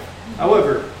of life.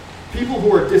 However, people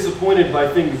who are disappointed by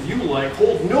things you like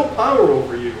hold no power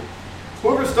over you.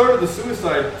 Whoever started the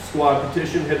Suicide Squad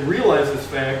petition had realized this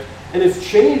fact and has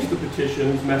changed the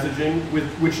petition's messaging,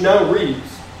 which now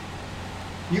reads,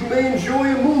 "You may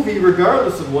enjoy a movie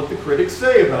regardless of what the critics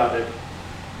say about it."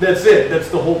 That's it. That's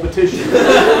the whole petition.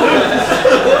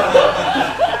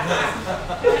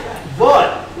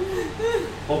 But,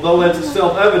 although that's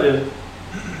self-evident,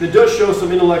 it does show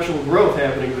some intellectual growth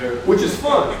happening there, which is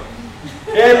fun.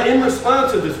 And in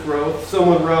response to this growth,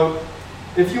 someone wrote,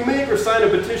 "If you make or sign a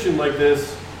petition like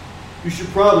this, you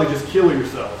should probably just kill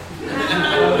yourself."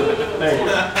 Thank you.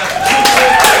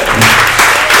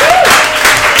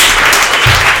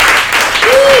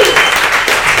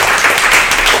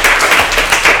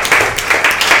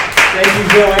 Thank you,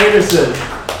 Joe Anderson.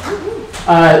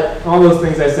 All those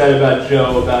things I said about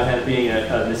Joe, about him being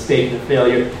a mistake and a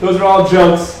failure, those are all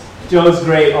jokes. Joe's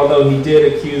great, although he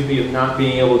did accuse me of not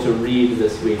being able to read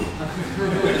this week.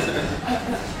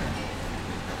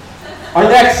 Our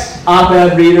next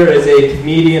op-ed reader is a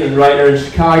comedian and writer in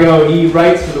Chicago. He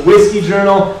writes for the Whiskey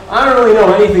Journal. I don't really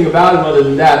know anything about him other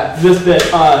than that, just that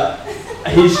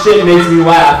his shit makes me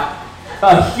laugh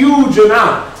a huge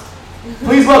amount.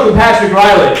 Please welcome Patrick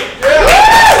Reilly.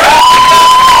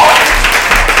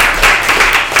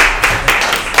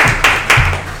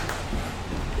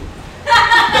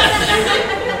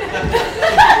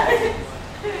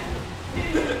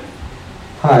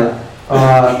 Hi.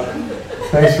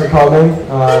 Thanks for coming.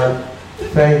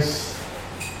 Thanks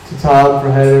to Tom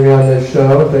for having me on this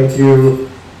show. Thank you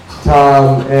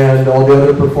Tom, and all the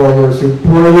other performers who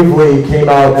bravely came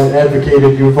out and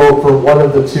advocated you vote for one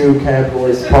of the two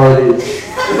capitalist parties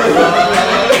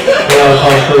in our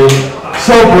country.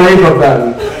 So brave of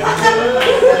them.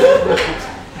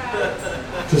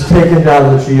 Just taking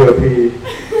down the GOP.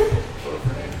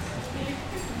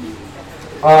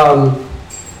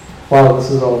 Wow,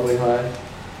 this is awfully high.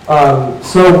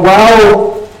 So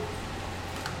while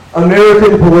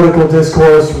American political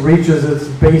discourse reaches its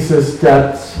basest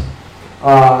depths,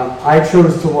 I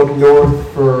chose to look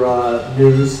north for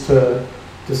news to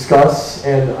discuss,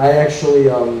 and I actually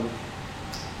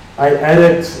I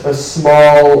edit a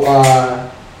small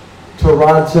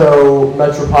Toronto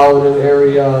metropolitan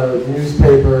area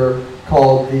newspaper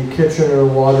called the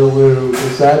Kitchener-Waterloo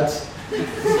Gazette.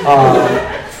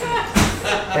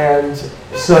 And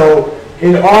so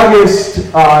in August,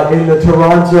 in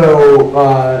Toronto,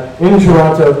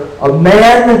 a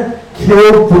man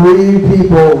killed 3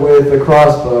 people with a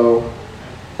crossbow,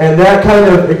 and that kind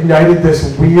of ignited this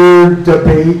weird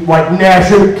debate, like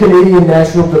Canadian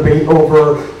national debate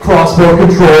over crossbow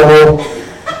control,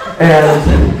 and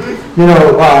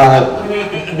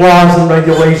laws and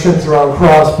regulations around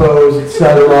crossbows,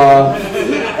 etc.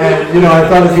 And I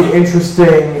thought it'd be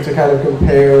interesting to kind of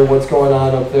compare what's going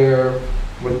on up there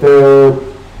with their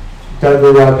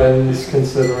deadly weapons,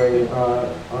 considering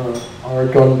our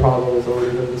gun problem has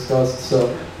already been discussed. So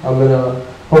I'm gonna,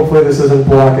 hopefully this isn't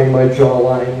blocking my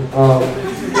jawline.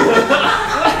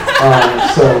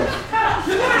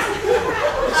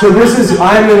 So this is,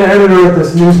 I'm an editor of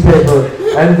this newspaper,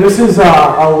 and this is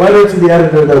a letter to the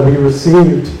editor that we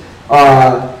received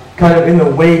kind of in the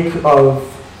wake of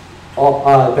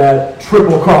that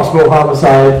triple crossbow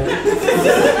homicide,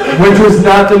 which was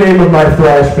not the name of my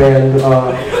thrash band,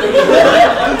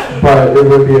 but it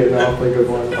would be an awfully good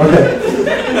one. Okay.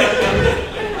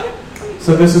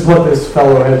 So this is what this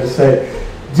fellow had to say.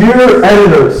 Dear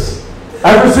editors,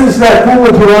 ever since that fool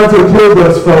in Toronto killed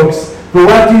those folks, the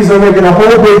lefties are making a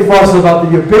whole big fuss about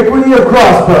the ubiquity of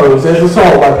crossbows as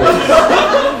assault weapons,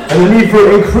 and the need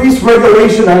for increased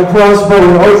regulation on crossbow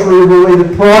and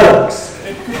archery-related products.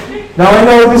 Now I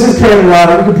know this is Canada,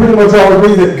 and we can pretty much all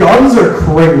agree that guns are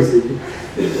crazy.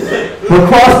 But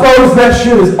crossbows, that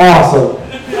shit is awesome.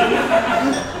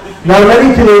 Now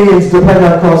many Canadians depend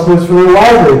on crossbows for their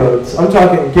livelihoods. I'm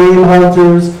talking game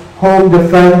hunters, home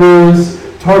defenders,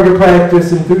 target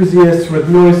practice enthusiasts with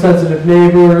noise-sensitive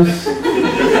neighbors.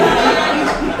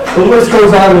 The list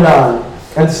goes on,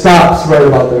 and stops right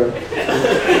about there.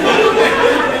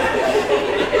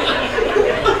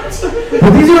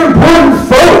 But these are important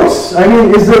folks. I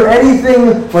mean, is there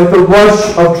anything like the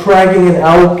rush of tracking an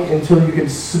elk until you can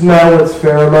smell its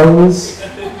pheromones,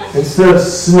 instead of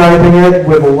sniping it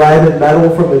with lead and metal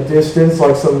from a distance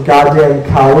like some goddamn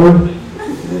coward?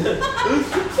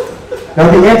 Now,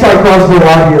 the anti-crossbow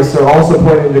lobbyists are also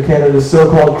pointing to Canada's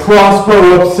so-called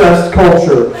crossbow-obsessed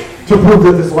culture to prove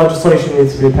that this legislation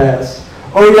needs to be passed.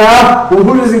 Oh yeah? Well,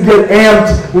 who doesn't get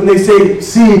amped when they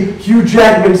see Hugh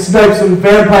Jackman snipe some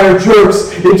vampire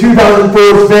jerks in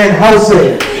 2004's Van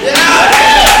Helsing?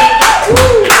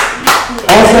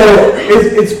 Also,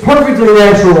 it's perfectly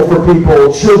natural for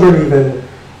people, children even,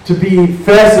 to be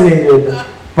fascinated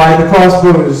by the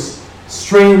crossbow's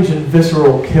strange and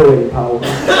visceral killing power.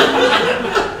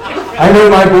 I know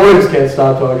my boys can't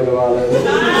stop talking about it.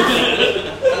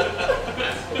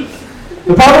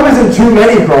 The problem isn't too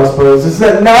many crossbows, it's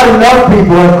that not enough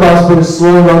people have crossbows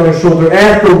slung on their shoulder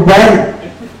at the ready.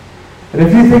 And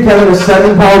if you think having a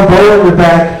 7-pound bow on your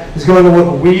back is going to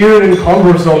look weird and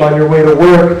cumbersome on your way to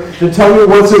work, then tell me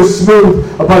what's so smooth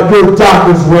about your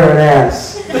doctors wearing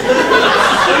ass.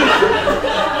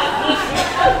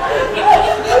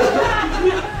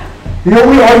 The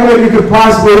only argument you could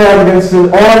possibly have against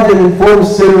an armed and informed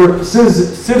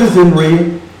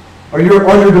citizenry are your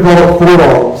underdeveloped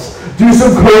forearms. Do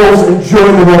some curls and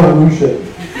join the revolution.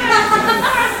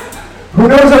 Who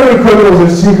knows how many criminals are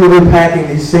secretly packing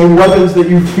these same weapons that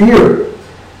you fear?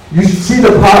 You should see the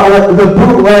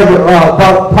bootleg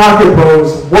pocket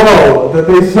bows, whoa, that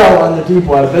they sell on the deep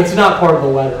web. That's not part of the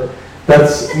letter.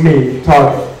 That's me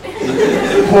talking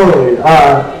poorly.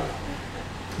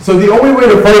 So the only way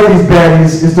to fight these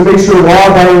baddies is to make sure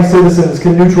law-abiding citizens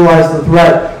can neutralize the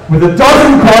threat with a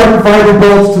dozen carbon fiber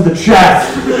bullets to the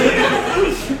chest.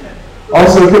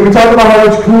 Also, can we talk about how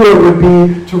much cooler it would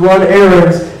be to run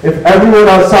errands if everyone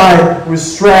outside was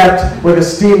strapped like a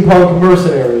steampunk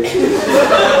mercenary?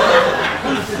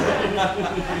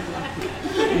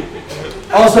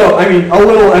 Also, I mean, a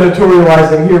little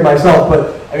editorializing here myself,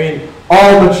 but I mean,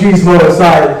 all machismo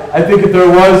aside, I think if there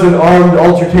was an armed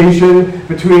altercation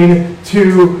between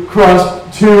two or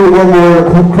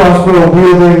more crossbow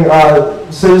wielding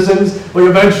citizens, like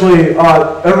eventually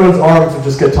everyone's arms would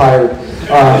just get tired.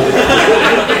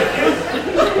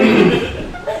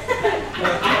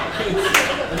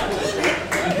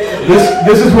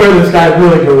 This is where this guy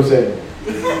really goes in.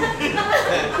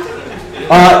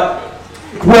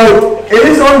 Quote, it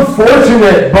is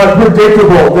unfortunate but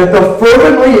predictable that the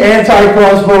fervently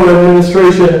anti-crossbow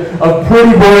administration of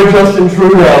pretty boy Justin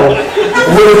Trudeau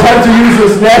would attempt to use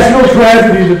this national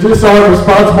tragedy to disarm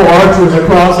responsible archers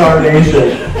across our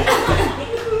nation.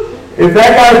 If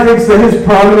that guy thinks that his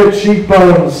prominent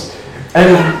cheekbones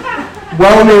and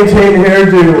well-maintained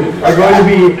hairdo are going to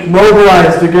be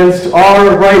mobilized against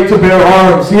our right to bear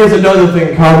arms, he has another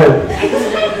thing coming.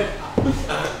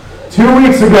 2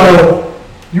 weeks ago,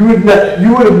 you would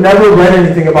have never read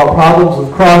anything about problems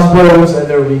with crossbows and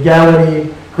their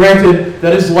legality. Granted,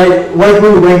 that is likely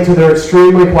linked to their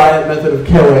extremely quiet method of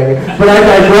killing, but I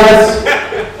digress.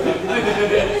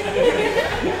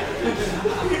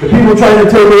 The people trying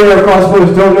to take away our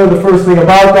crossbows don't know the first thing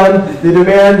about them. They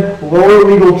demand lower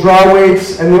legal draw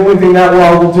weights, and the only thing that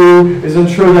law will do is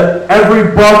ensure that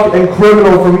every buck and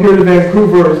criminal from here to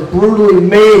Vancouver is brutally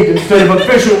maimed instead of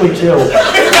efficiently killed.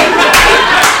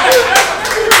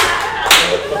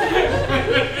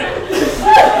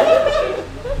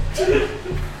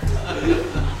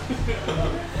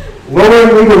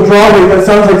 Lowering legal draw weight, that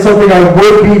sounds like something our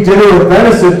would-be dinner with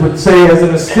venison would say as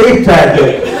an escape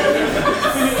tactic.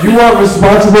 You want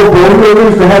responsible bow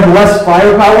wielders to have less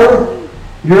firepower?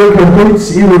 You're in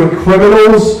cahoots either with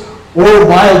criminals or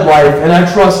wildlife, and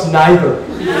I trust neither.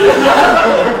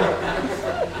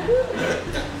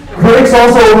 Critics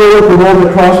also overlook the role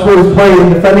that crossbows play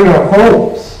in defending our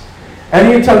homes.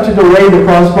 Any attempt to delay the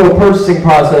crossbow purchasing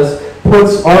process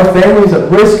puts our families at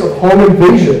risk of home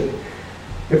invasion.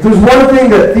 If there's one thing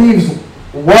that thieves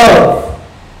love,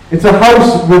 it's a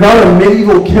house without a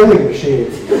medieval killing machine.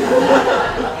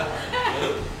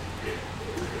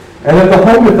 And if the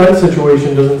home defense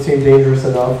situation doesn't seem dangerous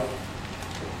enough,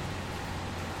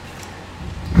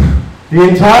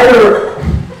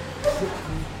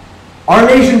 our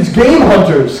nation's game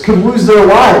hunters could lose their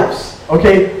lives.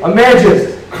 Okay,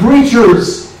 imagine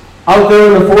creatures out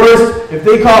there in the forest, if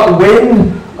they caught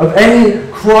wind of any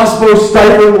crossbow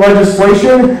stifling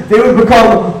legislation, they would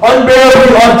become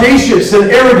unbearably audacious and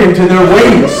arrogant in their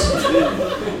ways.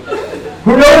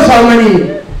 Who knows how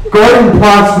many garden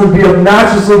plots would be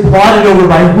obnoxiously plotted over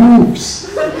by hooves,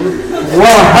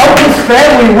 while a helpless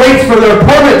family waits for their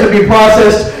permit to be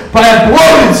processed by a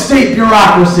bloated state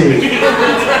bureaucracy.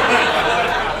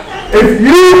 If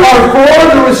you are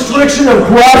for the restriction of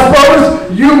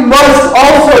crossbows, you must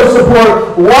also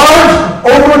support large,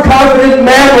 overconfident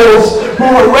mammals who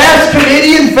harass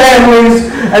Canadian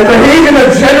families and behave in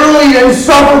a generally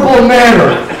insufferable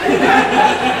manner.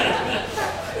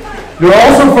 You're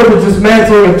also for the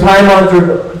dismantling of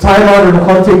time-honored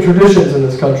hunting traditions in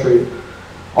this country.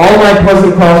 All my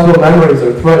pleasant crossbow memories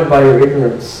are threatened by your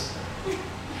ignorance.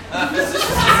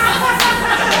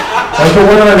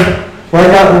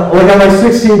 Like on my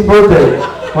 16th birthday,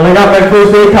 when I got my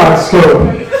first ACOG scope,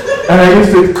 and I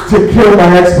used to kill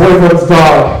my ex-boyfriend's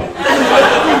dog.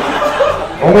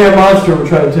 Only a monster would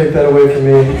try to take that away from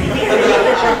me.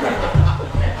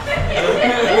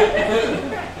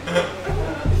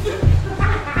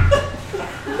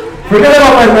 Forget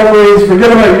about my memories,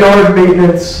 forget about yard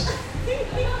maintenance.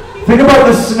 Think about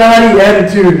the snotty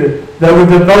attitude that would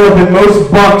develop in most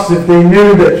bucks if they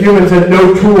knew that humans had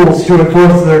no tools to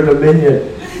enforce their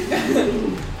dominion.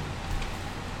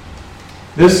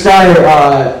 This guy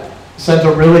sent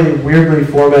a really weirdly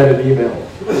formatted email.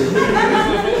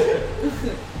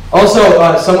 Also,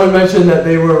 someone mentioned that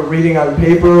they were reading on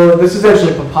paper. This is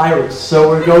actually papyrus, so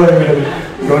we're going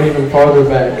even farther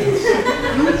back.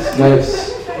 It's nice.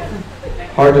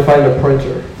 Hard to find a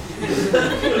printer.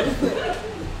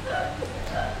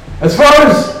 As far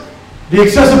as the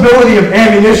accessibility of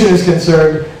ammunition is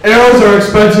concerned, arrows are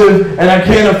expensive, and I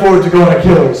can't afford to go on a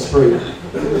killing spree.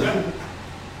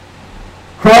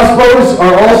 Crossbows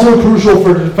are also crucial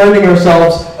for defending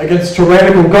ourselves against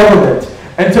tyrannical government.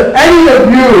 And to any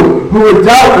of you who would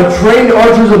doubt a trained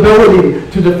archer's ability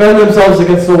to defend themselves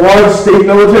against the large state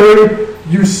military,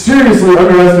 you seriously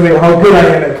underestimate how good I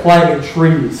am at climbing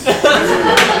trees.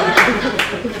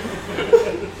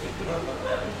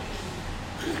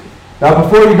 Now,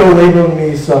 before you go labeling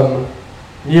me some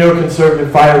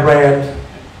neoconservative firebrand,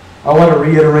 I want to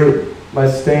reiterate my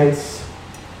stance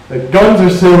that guns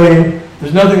are silly,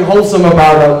 there's nothing wholesome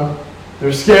about them,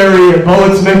 they're scary, and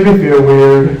bullets make me feel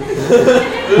weird.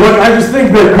 Look, I just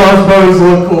think that crossbows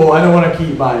look cool. I don't want to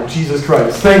keep mine. Jesus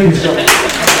Christ. Thank you so much.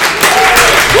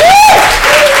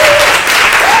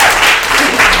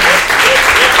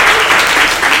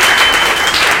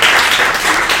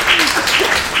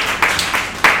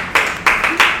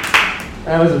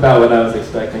 That was about what I was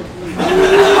expecting.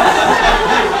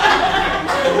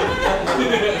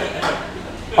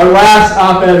 Our last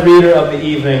op-ed reader of the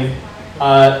evening,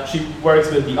 she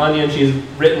works with The Onion. She's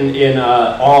written in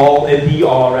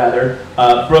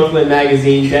Brooklyn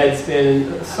Magazine,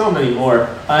 Deadspin, and so many more.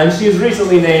 And she was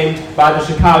recently named by the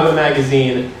Chicago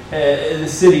Magazine the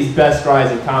city's best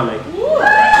rising comic. A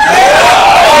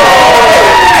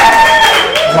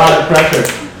lot of pressure.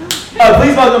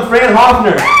 Please welcome Fran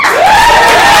Hoepfner.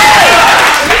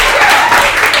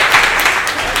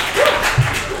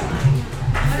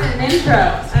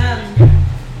 Intro.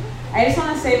 I just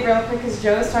want to say real quick, because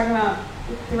Joe was talking about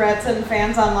threats and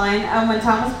fans online. When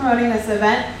Tom was promoting this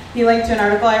event, he linked to an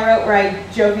article I wrote where I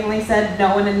jokingly said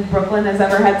no one in Brooklyn has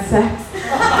ever had sex.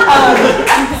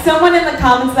 Someone in the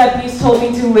comments of that piece told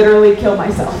me to literally kill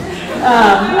myself.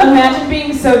 Imagine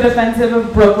being so defensive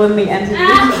of Brooklyn, the entity.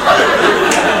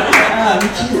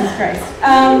 Jesus Christ.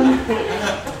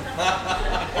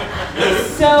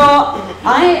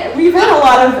 We've had a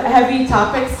lot of heavy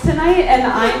topics tonight, and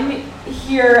I'm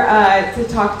here to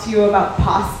talk to you about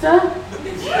pasta.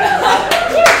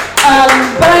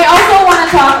 But I also want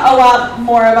to talk a lot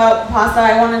more about pasta.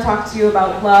 I want to talk to you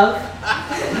about love.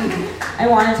 I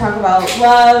want to talk about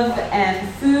love and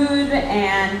food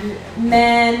and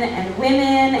men and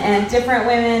women and different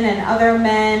women and other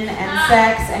men and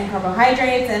sex and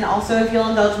carbohydrates. And also, if you'll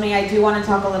indulge me, I do want to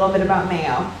talk a little bit about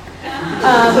mayo.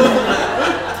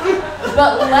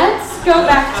 But let's go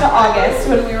back to August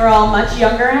when we were all much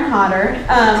younger and hotter.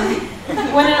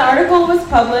 When an article was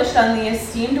published on the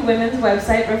esteemed women's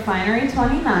website Refinery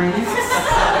 29,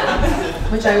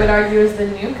 which I would argue is the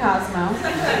new Cosmo,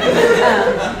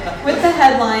 with the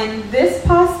headline, "This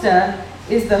pasta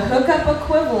is the hookup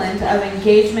equivalent of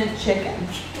engagement chicken."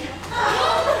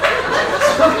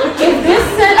 If this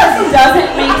sentence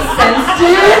doesn't make sense to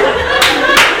you,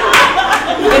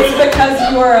 it's because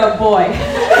you are a boy.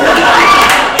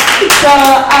 So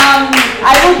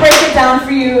I will break it down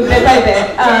for you bit by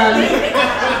bit.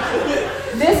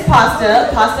 This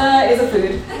pasta is a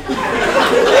food,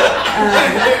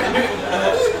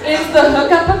 is the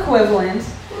hookup equivalent.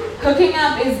 Hooking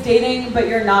up is dating, but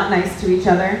you're not nice to each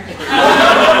other.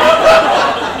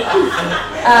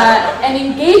 An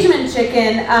engagement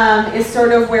chicken is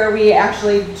sort of where we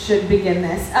actually should begin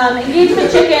this.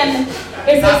 Engagement chicken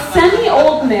is a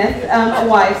semi-old myth, a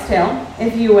wives' tale,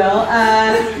 if you will,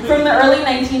 from the early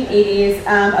 1980s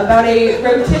about a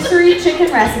rotisserie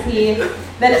chicken recipe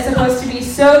that is supposed to be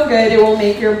so good it will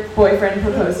make your boyfriend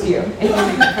propose to you if you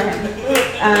make it for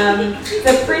him. It's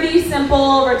a pretty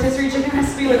simple rotisserie chicken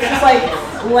recipe with just like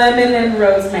lemon and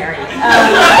rosemary.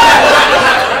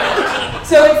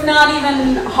 So it's not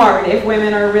even hard if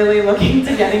women are really looking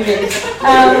to get engaged.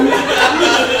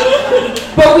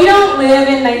 But we don't live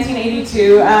in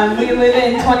 1982, we live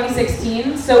in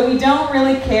 2016, so we don't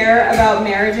really care about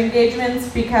marriage engagements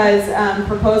because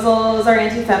proposals are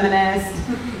anti-feminist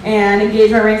and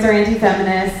engagement rings are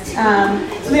anti-feminist.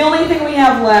 So the only thing we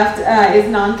have left is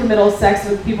non-committal sex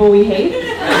with people we hate.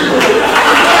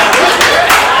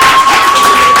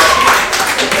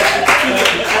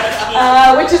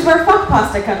 Which is where fuck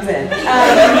pasta comes in.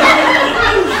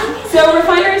 So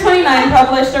Refinery 29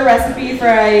 published a recipe for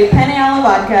a penne alla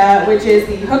vodka, which is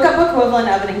the hookup equivalent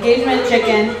of an engagement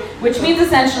chicken, which means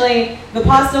essentially the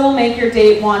pasta will make your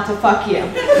date want to fuck you.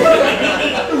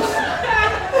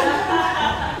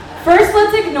 First,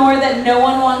 let's ignore that no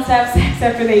one wants to have sex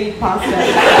after they eat pasta.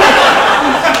 Let's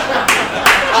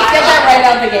get that right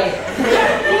out the gate.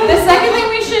 The second thing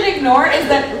we should ignore is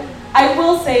that I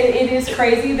will say it is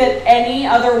crazy that any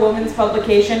other woman's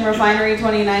publication, Refinery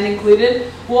 29 included,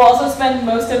 will also spend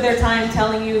most of their time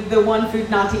telling you the one food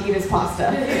not to eat is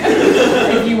pasta,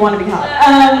 if you want to be hot.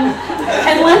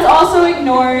 And let's also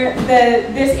ignore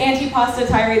that this anti-pasta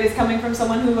tirade is coming from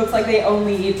someone who looks like they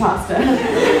only eat pasta.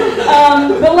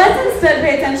 But let's instead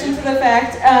pay attention to the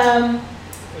fact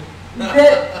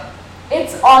that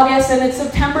it's August and it's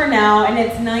September now and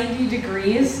it's 90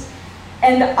 degrees.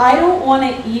 And I don't want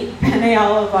to eat penne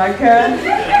alla vodka,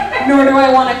 nor do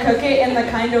I want to cook it in the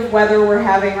kind of weather we're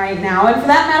having right now. And for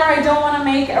that matter, I don't want to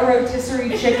make a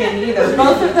rotisserie chicken either.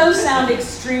 Both of those sound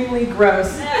extremely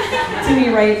gross to me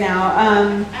right now.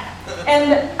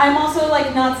 And I'm also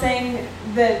like not saying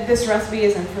that this recipe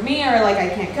isn't for me or like I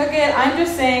can't cook it. I'm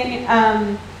just saying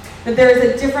that there is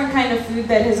a different kind of food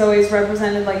that has always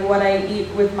represented like what I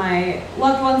eat with my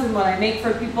loved ones and what I make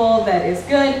for people that is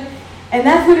good. And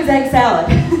that food is egg salad.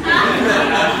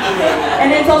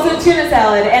 And it's also tuna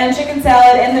salad and chicken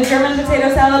salad and the German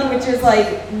potato salad, which is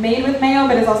like made with mayo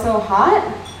but is also hot.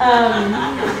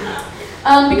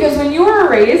 Because when you were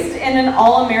raised in an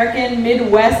all-American,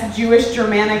 Midwest, Jewish,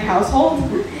 Germanic household,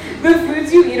 the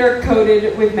foods you eat are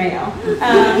coated with mayo.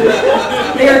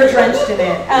 They are drenched in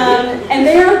it. And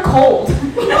they are cold.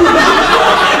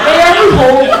 They are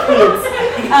cold foods.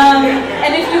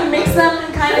 And if you mix them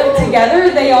kind of together,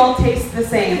 they all taste the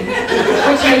same,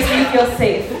 which makes me feel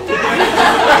safe.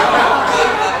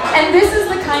 And this is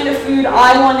the kind of food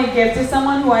I want to give to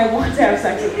someone who I want to have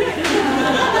sex with.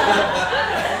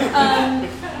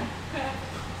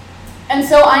 And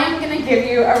so I am going to give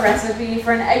you a recipe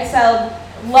for an egg salad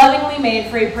lovingly made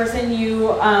for a person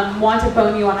you want to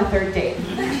bone you on a third date.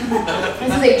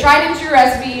 This is a tried and true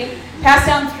recipe passed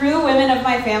down through the women of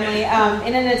my family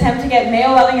in an attempt to get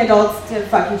male-loving adults to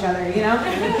fuck each other, you know?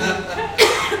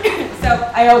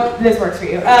 So I hope this works for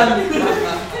you.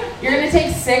 You're going to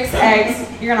take 6 eggs.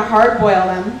 You're going to hard boil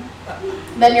them.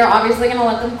 Then you're obviously going to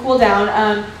let them cool down.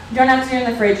 You don't have to do it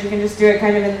in the fridge. You can just do it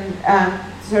kind of in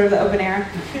sort of the open air.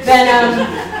 Then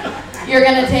you're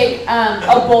going to take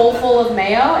a bowl full of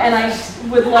mayo, and I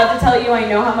would love to tell you I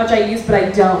know how much I use, but I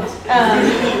don't.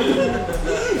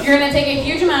 You're going to take a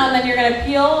huge amount, and then you're going to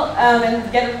peel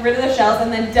and get rid of the shells,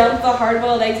 and then dump the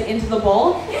hard-boiled eggs into the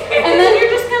bowl. And then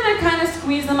you're just going to kind of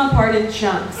squeeze them apart in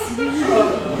chunks.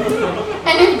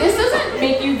 And if this doesn't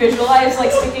make you visualize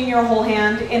like sticking your whole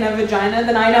hand in a vagina,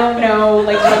 then I don't know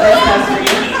like what this does for you.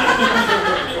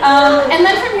 And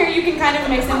then from here you can kind of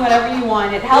mix in whatever you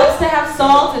want. It helps to have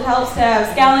salt, it helps to have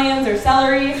scallions or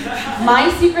celery.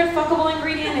 My secret fuckable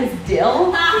ingredient is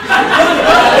dill.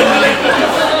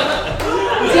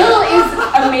 Dill is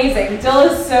amazing. Dill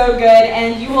is so good,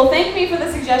 and you will thank me for the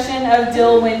suggestion of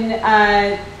dill when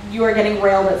you are getting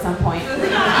railed at some point.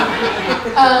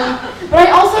 But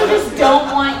I also just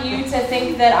don't want you to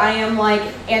think that I am like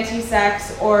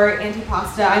anti-sex or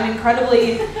anti-pasta. I'm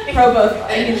incredibly pro both.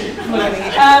 You can look at me.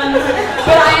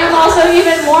 But I am also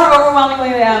even more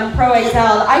overwhelmingly pro egg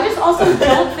salad. I just also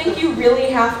don't think you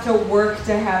really have to work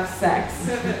to have sex.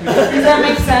 Does that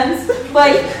make sense?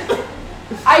 Like,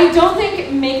 I don't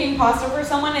think making pasta for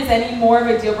someone is any more of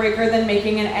a deal breaker than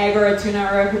making an egg or a tuna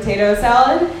or a potato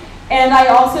salad. And I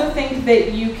also think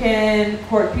that you can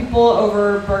court people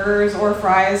over burgers or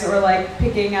fries or like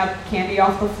picking up candy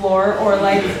off the floor or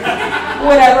like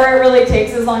whatever it really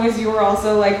takes, as long as you are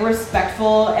also like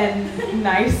respectful and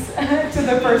nice to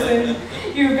the person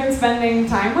you've been spending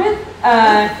time with.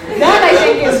 That I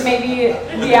think is maybe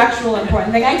the actual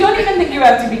important thing. I don't even think you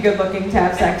have to be good looking to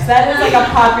have sex. That is like a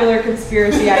popular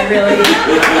conspiracy I really...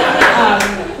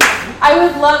 I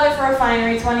would love if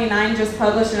Refinery 29 just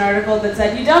published an article that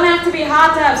said, you don't have to be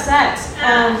hot to have sex.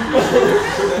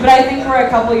 But I think we're a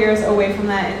couple years away from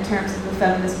that in terms of the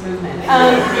feminist movement.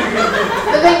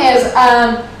 The thing is,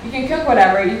 you can cook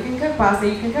whatever. You can cook pasta,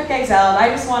 you can cook egg salad. I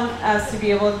just want us to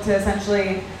be able to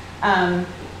essentially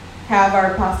have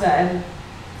our pasta and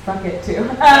fuck it too.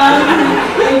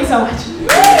 Thank you so much.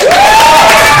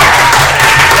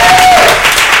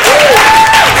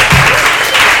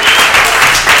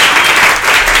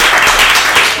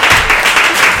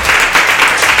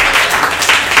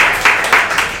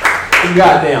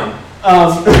 Goddamn.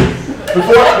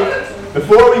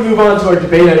 Before we move on to our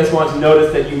debate, I just want to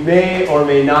notice that you may or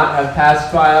may not have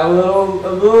passed by a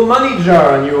little money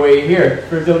jar on your way here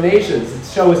for donations. The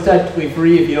show is technically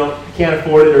free. If you can't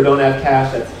afford it or don't have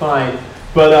cash, that's fine.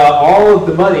 But all of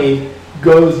the money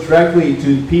goes directly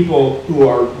to people who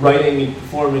are writing and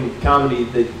performing comedy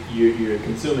that you're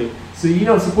consuming. So you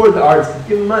don't support the arts,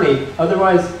 give them money.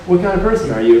 Otherwise, what kind of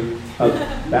person are you? A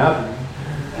bathroom.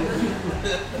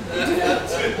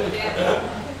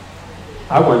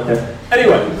 I went there.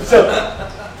 Anyway, so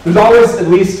there's always at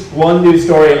least one news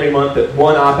story every month that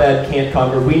one op-ed can't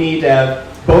cover. We need to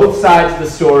have both sides of the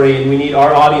story, and we need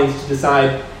our audience to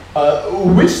decide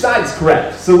which side is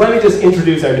correct. So let me just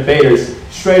introduce our debaters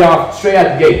straight out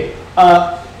the gate.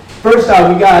 First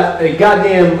out, we got a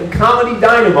goddamn comedy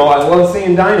dynamo. I love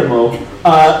saying dynamo.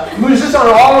 Who's just on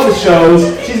all of the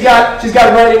shows. She's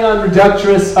got writing on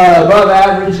Reductress, Above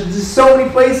Average, just so many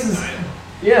places.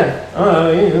 Yeah.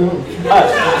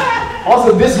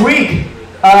 Also, this week,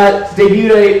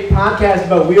 debuted a podcast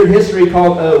about weird history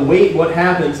called Wait, What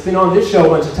Happened? It's been on this show a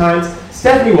bunch of times.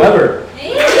 Stephanie Weber.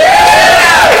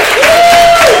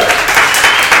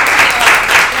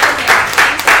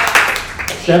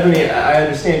 Stephanie, I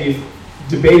understand you've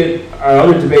debated our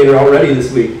other debater already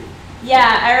this week.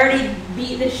 Yeah, I already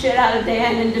beat the shit out of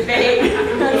Dan in debate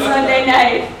on Sunday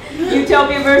night.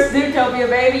 Utopia versus Zootopia,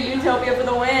 baby. Utopia for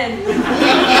the win.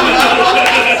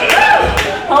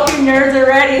 Hope you nerds are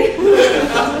ready.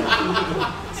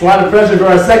 It's a lot of pressure for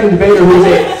our second debater, who's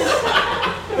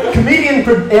a comedian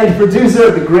and producer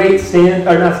of the great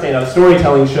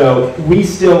storytelling show, We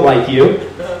Still Like You.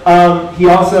 He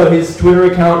also, his Twitter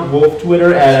account, Wolf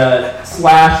Twitter, at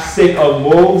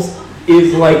 /sickofwolves,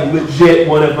 is like legit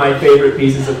one of my favorite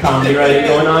pieces of comedy writing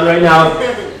going on right now.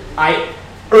 I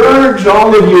urge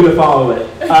all of you to follow it.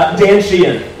 Dan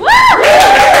Sheehan.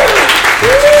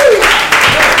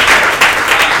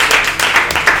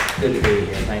 Good to be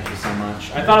here. Thank you so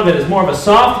much. I thought of it as more of a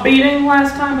soft beating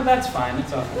last time, but that's fine.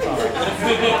 It's all right.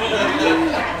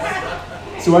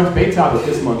 So our debate topic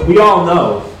this month. We all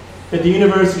know that the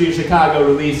University of Chicago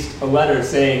released a letter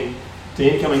saying to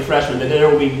incoming freshmen that there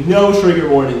will be no trigger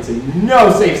warnings and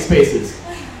no safe spaces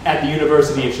at the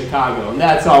University of Chicago. And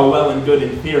that's all well and good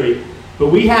in theory. But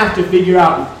we have to figure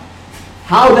out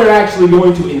how they're actually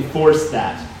going to enforce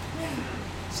that.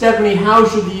 Stephanie, how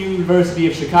should the University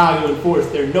of Chicago enforce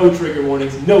their no trigger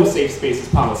warnings, no safe spaces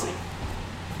policy?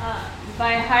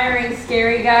 By hiring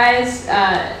scary guys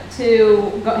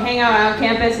to go hang out on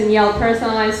campus and yell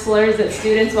personalized slurs at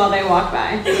students while they walk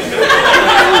by.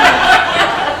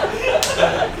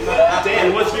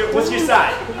 Dan, what's your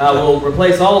side? We'll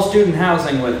replace all student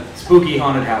housing with spooky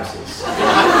haunted houses.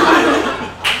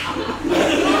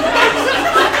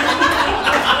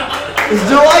 It's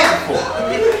delightful.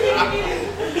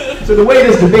 So the way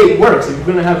this debate works, if you're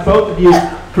going to have both of you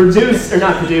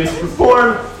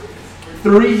perform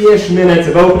 3-ish minutes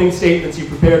of opening statements you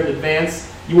prepared in advance,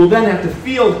 you will then have to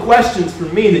field questions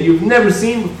from me that you've never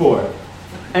seen before.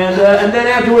 And then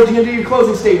afterwards you're going to do your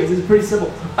closing statements. It's pretty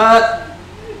simple.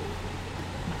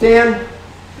 Dan,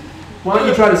 why don't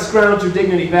you try to scrounge your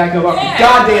dignity back up off the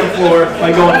goddamn floor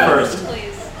by going first.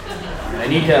 I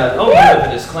need to open with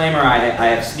a disclaimer. I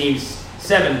have sneezed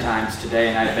 7 times today,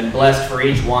 and I've been blessed for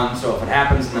each one, so if it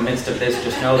happens in the midst of this,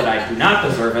 just know that I do not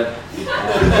deserve it.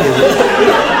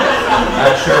 I'm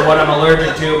not sure what I'm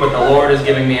allergic to, but the Lord is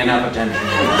giving me enough attention.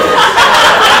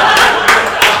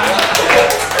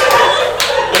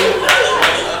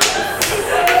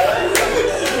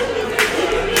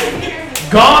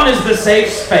 Gone is the safe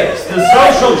space, the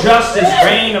social justice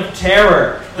reign of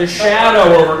terror, the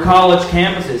shadow over college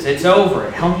campuses. It's over.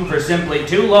 It hung for simply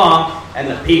too long, and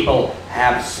the people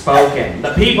have spoken.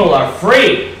 The people are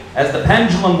free, as the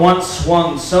pendulum once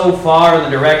swung so far in the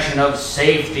direction of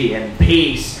safety and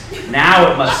peace.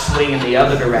 Now it must swing in the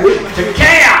other direction, to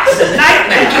chaos and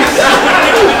nightmares.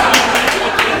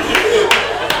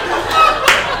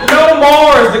 No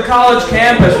more is the college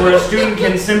campus where a student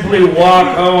can simply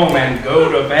walk home and go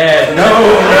to bed. No.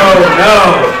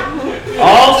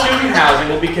 All student housing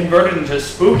will be converted into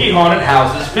spooky haunted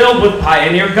houses filled with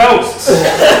pioneer ghosts.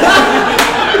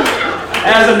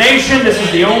 As a nation, this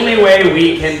is the only way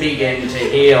we can begin to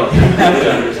heal. You have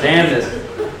to understand this.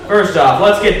 First off,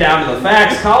 let's get down to the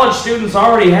facts. College students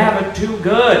already have it too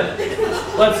good.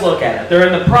 Let's look at it. They're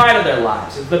in the pride of their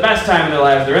lives. It's the best time of their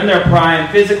lives. They're in their prime,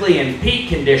 physically in peak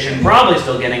condition, probably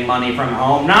still getting money from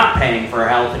home, not paying for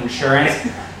health insurance.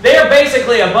 They're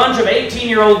basically a bunch of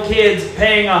 18-year-old kids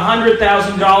paying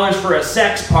 $100,000 for a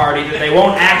sex party that they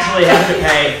won't actually have to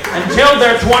pay until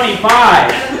they're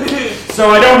 25. So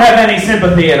I don't have any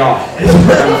sympathy at all.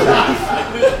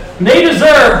 They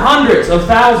deserve hundreds of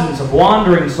thousands of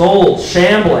wandering souls,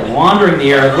 wandering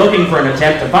the earth, looking for an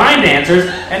attempt to find answers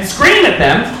and scream at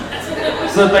them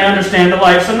so that they understand that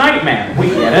life's a nightmare. We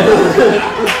get it.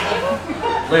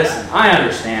 Listen, I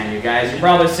understand, you guys. You're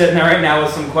probably sitting there right now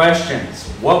with some questions.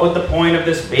 What would the point of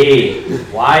this be?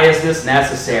 Why is this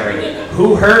necessary?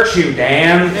 Who hurt you,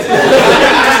 Dan?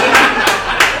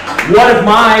 What if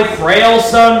my frail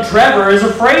son Trevor is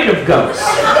afraid of ghosts?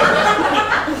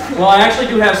 Well, I actually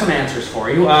do have some answers for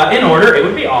you. In order, it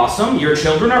would be awesome. Your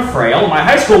children are frail. My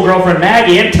high school girlfriend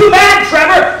Maggie, and too bad,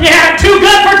 Trevor! You had it too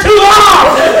good for too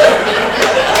long!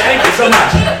 Thank you so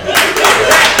much.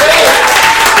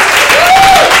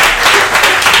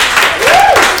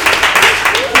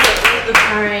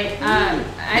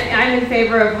 I'm in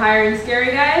favor of hiring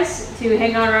scary guys to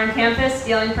hang out around campus,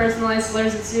 stealing personalized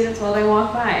slurs at students while they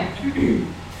walk by.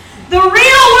 The real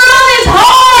world is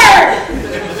hard!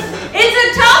 It's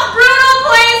a tough, brutal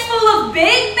place full of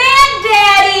big bad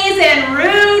daddies and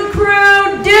rude,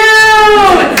 crude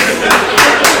dudes!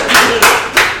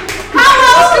 How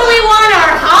else do we want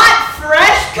our hot,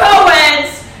 fresh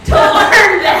co-eds to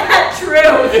learn that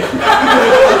truth?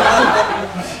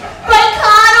 By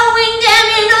coddling them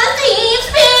into a safe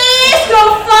space,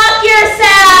 go fuck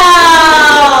yourself!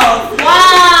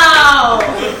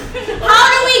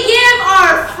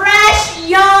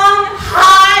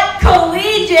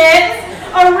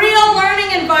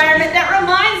 environment that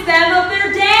reminds them of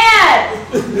their dad.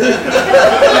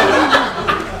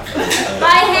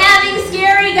 By having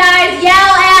scary guys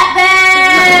yell at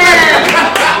them.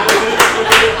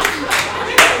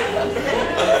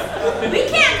 We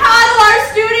can't coddle our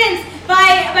students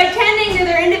by tending to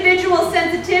their individual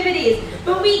sensitivities,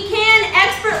 but we can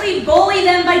expertly bully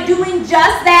them by doing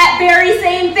just that very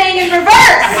same thing in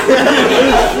reverse.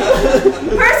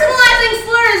 Personalizing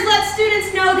slurs lets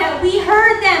students know that we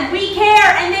heard them, we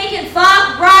care, and they can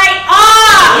fuck right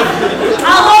off.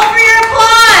 I'll hold for your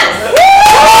applause.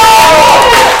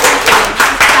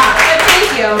 Stop, but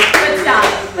thank you. But stop.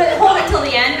 But hold it till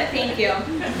the end, but thank you.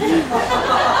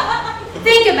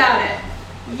 Think about it.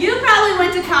 You probably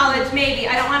went to college, maybe.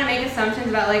 I don't want to make assumptions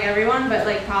about like everyone, but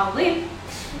like probably.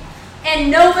 And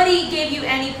nobody gave you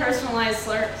any personalized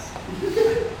slurs.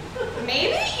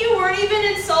 Maybe you weren't even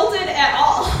insulted at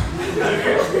all.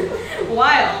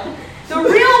 Wild. The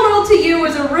real world to you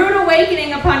was a rude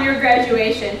awakening upon your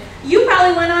graduation. You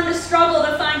probably went on to struggle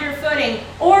to find your footing,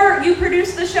 or you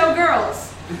produced the show Girls.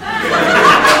 Like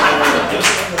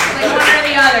one or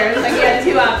the other. Like you had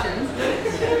two options.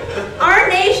 Our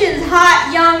nation's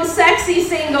hot, young, sexy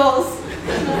singles.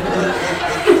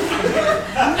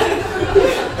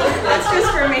 That's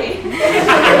just for me.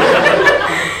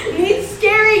 Need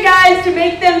scary guys to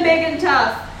make them big and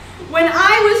tough. When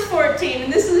I was 14,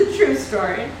 and this is a true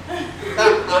story,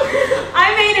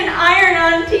 I made an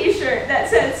iron-on t-shirt that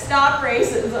said "Stop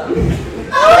Racism."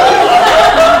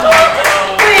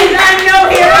 Please, I'm no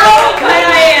hero, but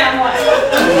I am one.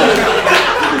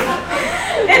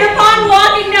 And upon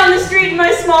walking down the street in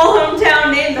my small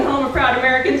hometown named the home of proud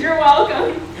Americans, you're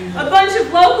welcome, a bunch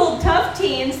of local tough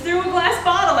teens threw a glass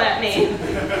bottle at me.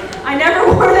 I never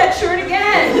wore that shirt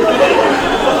again.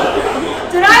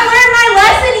 Did I learn my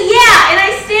lesson? Yeah, and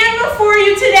I stand before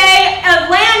you today,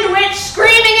 a land witch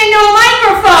screaming into a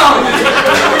microphone.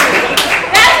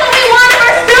 That's what we want of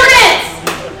our students.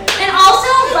 And also,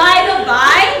 by the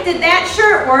by, did that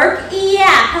shirt work?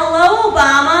 Yeah. Hello,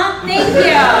 Obama. Thank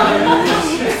you.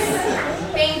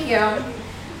 Thank you.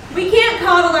 We can't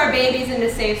coddle our babies into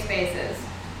safe spaces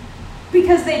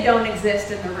because they don't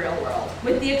exist in the real world,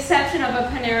 with the exception of a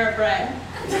Panera Bread.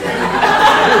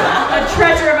 A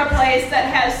treasure of a place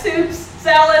that has soups,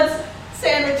 salads,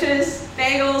 sandwiches,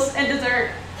 bagels, and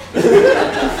dessert.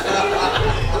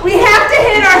 We have to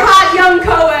hit our hot young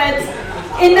co-eds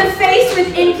in the face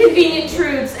with inconvenient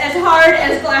truths as hard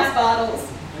as glass bottles.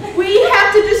 We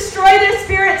have to destroy their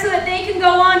spirit so that they can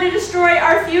go on to destroy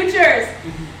our futures.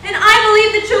 And I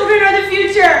believe the children are the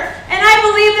future. And I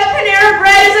believe that Panera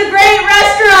Bread is a great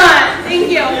restaurant. Thank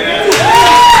you.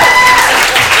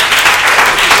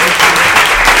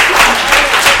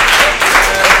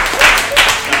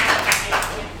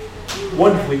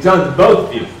 Wonderfully done to both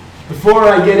of you. Before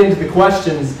I get into the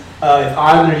questions, if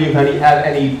either of you have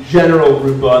any general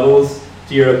rebuttals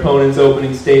to your opponent's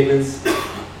opening statements,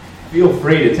 feel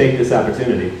free to take this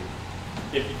opportunity.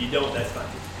 If you don't, that's fine.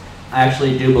 I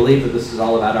actually do believe that this is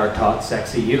all about our taut,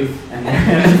 sexy youth and the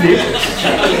future.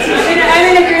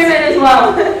 I'm in agreement as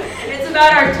well. It's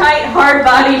about our tight,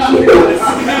 hard-bodied youth.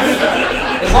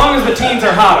 As long as the teens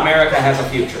are hot, America has a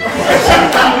future.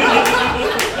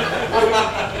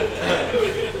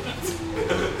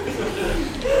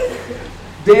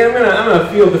 Dan, I'm gonna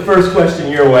field the first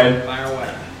question your way. Fire away.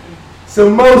 So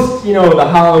most, the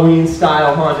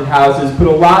Halloween-style haunted houses put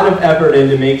a lot of effort in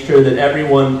to make sure that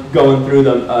everyone going through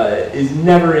them is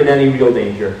never in any real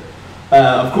danger.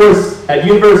 Of course, at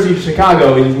University of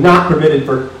Chicago, it is not permitted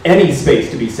for any space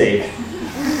to be safe.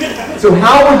 So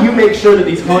how will you make sure that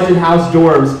these haunted house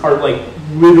dorms are,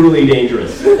 literally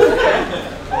dangerous?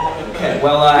 Okay,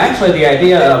 well, actually, the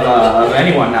idea of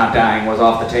anyone not dying was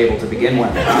off the table to begin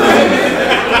with.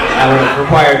 That would have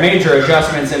required major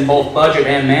adjustments in both budget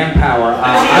and manpower.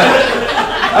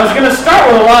 I was going to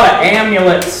start with a lot of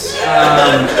amulets,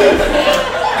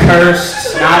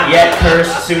 cursed, not yet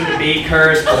cursed, soon to be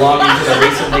cursed, belonging to the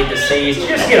recently deceased. You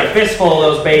just get a fistful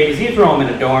of those babies, you throw them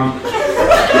in a dorm.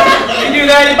 You do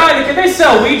that, they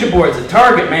sell Ouija boards at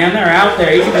Target, man. They're out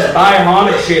there. You can just buy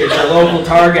haunted shit at your local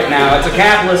Target now. It's a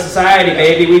capitalist society,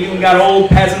 baby. We've even got old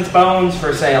peasants' bones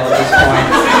for sale at this point.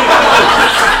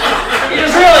 You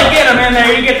just really get them in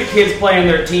there. You get the kids playing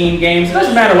their teen games. It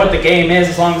doesn't matter what the game is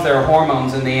as long as there are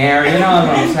hormones in the air. You know what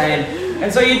I'm saying?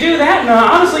 And so you do that, and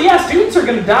honestly, yeah, students are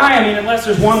going to die. I mean, unless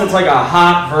there's one that's like a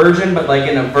hot virgin, but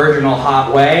in a virginal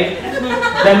hot way,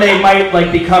 then they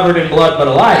might be covered in blood but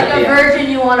alive. Like a virgin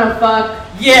you want to fuck.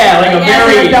 Yeah, a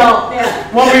very as an adult.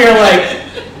 Yeah. One where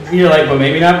you're like, but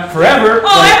maybe not forever.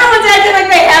 Oh, everyone's acting like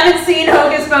they haven't seen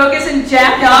Hocus Pocus and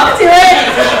jacked off to it.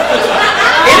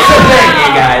 It's a thing, you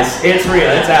guys. It's real.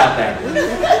 It's out there.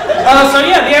 So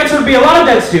yeah, the answer would be a lot of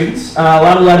dead students, a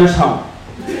lot of letters home.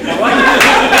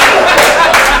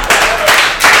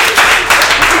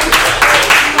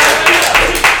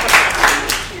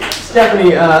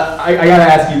 Stephanie, I gotta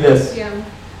ask you this. Yeah.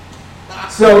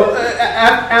 So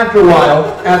after a while,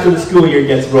 after the school year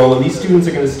gets rolling, these students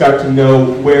are going to start to know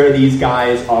where these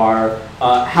guys are,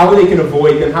 how they can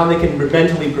avoid them, how they can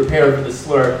mentally prepare for the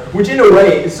slur, which in a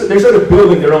way, they're sort of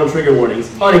building their own trigger warnings.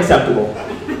 Unacceptable.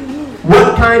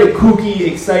 What kind of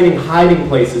kooky, exciting hiding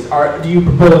places do you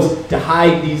propose to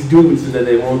hide these dudes so that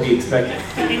they won't be expected?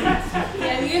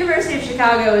 Yeah, the University of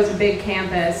Chicago is a big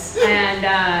campus, and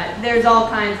there's all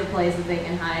kinds of places they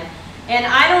can hide. And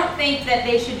I don't think that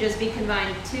they should just be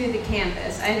confined to the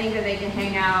campus. I think that they can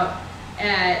hang out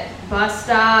at bus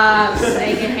stops,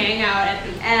 they can hang out at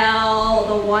the L,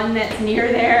 the one that's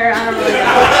near there, I don't really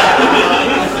know,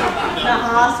 the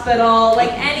hospital,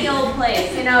 like any old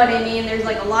place, you know what I mean? There's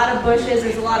like a lot of bushes,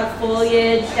 there's a lot of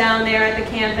foliage down there at the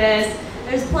campus.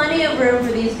 There's plenty of room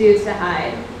for these dudes to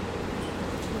hide.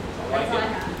 That's all I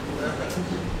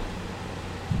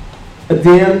have.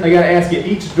 Dan, I gotta ask you,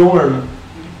 each dorm,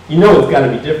 you know it's got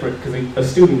to be different because a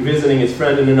student visiting his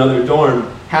friend in another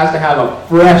dorm has to have a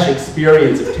fresh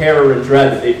experience of terror and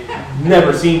dread that they've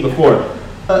never seen before.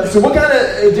 So what kind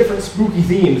of different spooky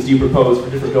themes do you propose for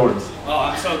different dorms? Oh,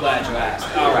 I'm so glad you asked.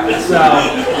 All right,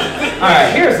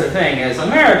 here's the thing is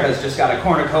America's just got a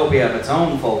cornucopia of its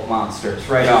own folk monsters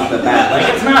right off the bat. Like,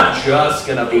 it's not just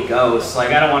gonna be ghosts.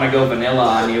 Like, I don't want to go vanilla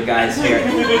on you guys here.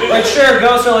 Like, sure,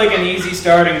 ghosts are like an easy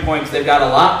starting point because they've got a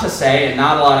lot to say and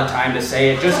not a lot of time to say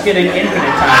it, just getting infinite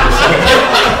time to say it.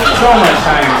 So much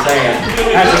time to say it.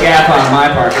 That's a gap on my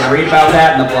part. Gonna read about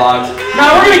that in the blogs.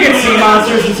 No, we're gonna get sea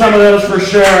monsters in some of those for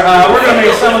sure. We're gonna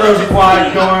make some of those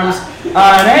aquatic dorms.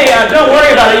 And hey, don't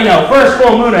worry about it, first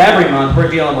full moon of every month, we're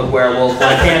dealing with werewolves.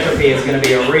 Lycanthropy is going to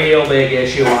be a real big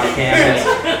issue on campus.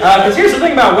 Because here's the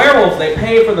thing about werewolves, they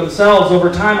pay for themselves over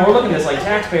time. We're looking at this like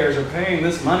taxpayers are paying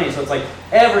this money, so it's like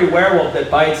every werewolf that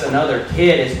bites another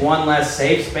kid is one less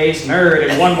safe space nerd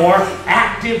and one more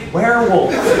active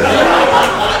werewolf.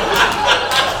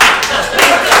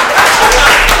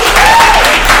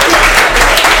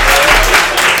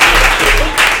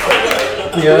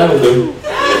 Yeah, that'll do.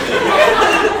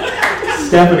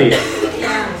 Stephanie,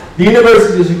 the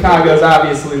University of Chicago's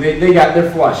obviously,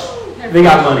 they're flush. They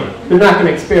got money. They're not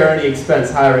going to spare any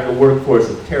expense hiring a workforce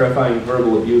of terrifying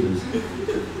verbal abusers.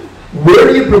 Where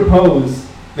do you propose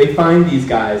they find these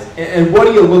guys, and what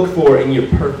do you look for in your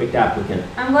perfect applicant?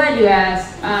 I'm glad you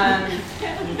asked.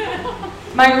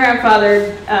 My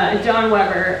grandfather, John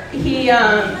Weber, he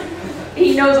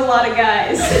knows a lot of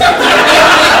guys.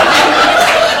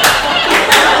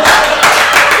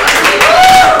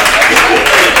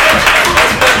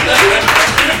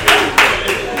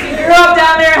 Up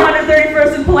down there at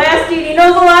 131st and Pulaski, and he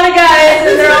knows a lot of guys,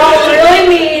 and they're all really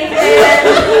mean and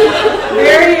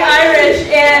very Irish,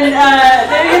 and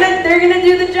they're gonna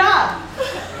do the job.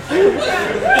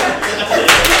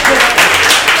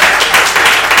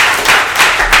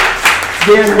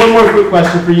 Dan, one more quick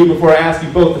question for you before I ask you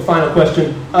both the final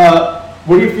question.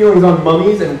 What are your feelings on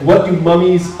mummies, and what do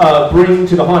mummies bring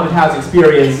to the haunted house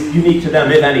experience unique to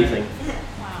them, if anything?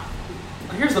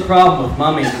 Here's the problem with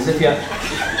mummies is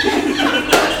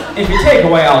if you take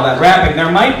away all that wrapping,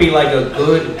 there might be like a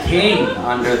good king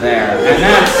under there, and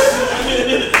that's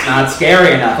not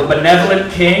scary enough. A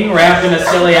benevolent king wrapped in a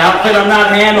silly outfit, I'm not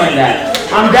handling that.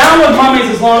 I'm down with mummies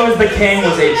as long as the king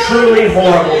was a truly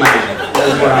horrible man.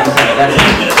 That's what I'm saying. That's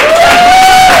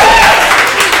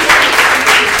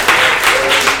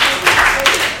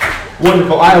it.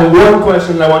 Wonderful. I have one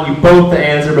question that I want you both to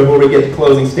answer before we get to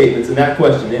closing statements, and that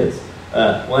question is,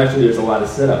 well, actually, there's a lot of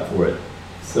setup for it,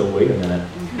 so wait a minute.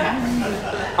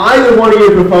 Either one of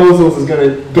your proposals is going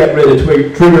to get rid of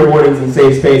trigger warnings and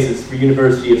safe spaces for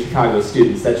University of Chicago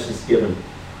students. That's just given.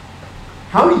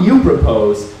 How do you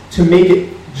propose to make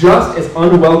it just as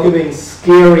unwelcoming,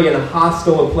 scary, and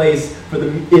hostile a place for the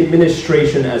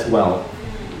administration as well?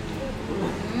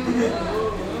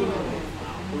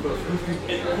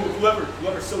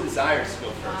 Whoever so desires to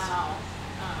go first.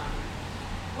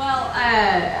 Well,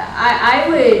 I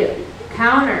would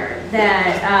counter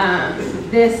that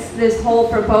this whole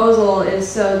proposal is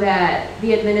so that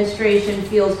the administration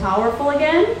feels powerful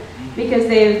again, because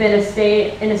they've been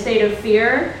in a state of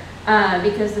fear,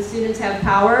 because the students have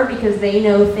power, because they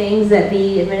know things that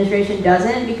the administration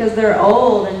doesn't, because they're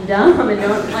old and dumb and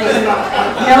don't know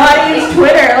how to use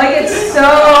Twitter. Like, it's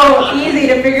so easy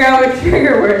to figure out what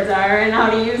trigger words are and how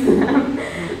to use them.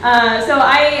 So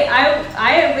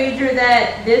I wager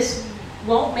that this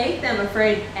won't make them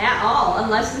afraid at all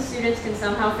unless the students can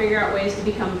somehow figure out ways to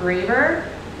become braver,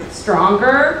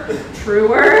 stronger,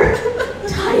 truer,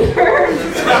 tighter,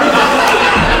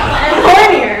 and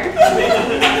hornier.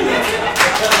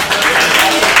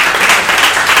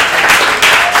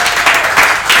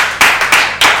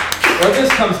 What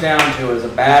this comes down to is a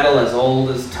battle as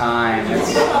old as time.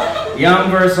 It's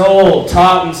young versus old,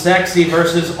 taut and sexy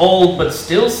versus old but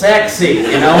still sexy,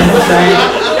 you know what I'm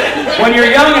saying? When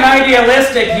you're young and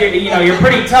idealistic, you're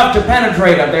pretty tough to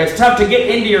penetrate up there. It's tough to get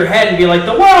into your head and be like,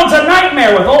 the world's a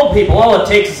nightmare with old people. All it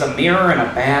takes is a mirror and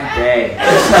a bad day.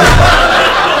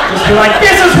 Just be like,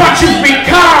 this is what you've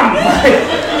become!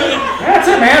 That's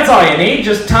it, man. That's all you need.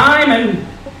 Just time and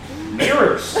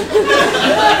mirrors.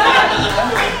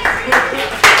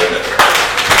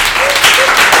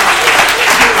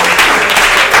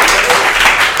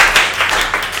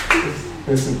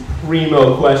 There's some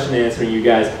primo question answering, you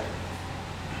guys.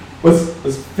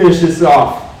 Let's finish this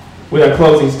off with our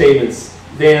closing statements.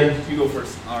 Dan, you go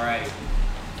first. All right.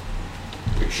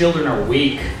 Your children are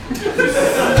weak.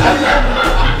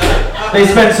 They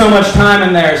spend so much time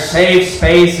in their safe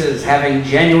spaces, having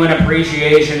genuine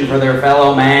appreciation for their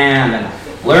fellow man,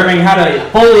 and learning how to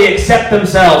fully accept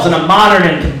themselves in a modern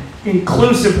and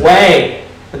inclusive way.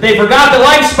 But they forgot that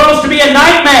life's supposed to be a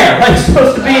nightmare. Life's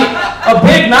supposed to be a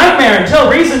big nightmare. Until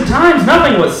recent times,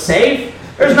 nothing was safe.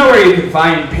 There's nowhere you could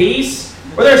find peace.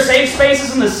 Were there safe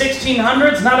spaces in the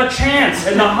 1600s? Not a chance.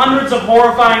 And the hundreds of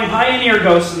horrifying pioneer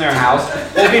ghosts in their house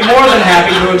will be more than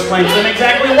happy to explain to them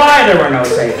exactly why there were no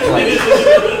safe places.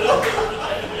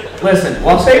 Listen,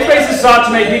 while safe spaces sought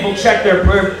to make people check their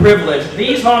privilege,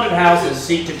 these haunted houses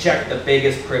seek to check the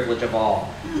biggest privilege of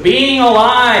all. Being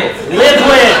alive.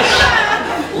 Livelage.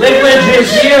 Livelage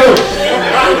is huge.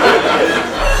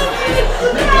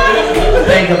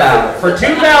 Think about it. For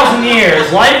 2,000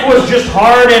 years, life was just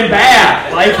hard and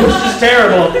bad. Life was just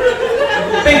terrible.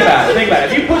 Think about it. Think about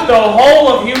it. If you put the whole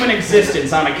of human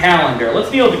existence on a calendar,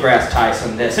 let's Neil deGrasse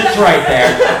Tyson this. It's right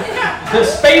there. The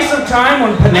space of time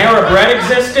when Panera Bread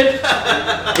existed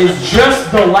is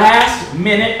just the last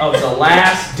minute of the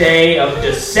last day of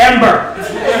December.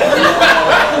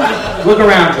 Look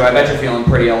around you. I bet you're feeling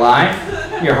pretty alive.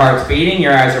 Your heart's beating,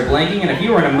 your eyes are blinking, and if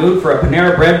you were in a mood for a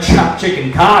Panera Bread chopped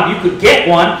chicken cob, you could get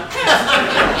one.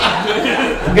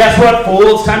 Well, guess what,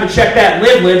 fool? It's time to check that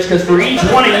livelage, because for each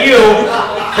one of you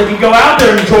that can go out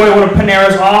there and enjoy one of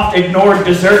Panera's oft-ignored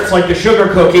desserts like the sugar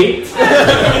cookie,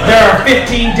 there are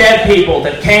 15 dead people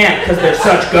that can't because they're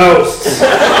such ghosts.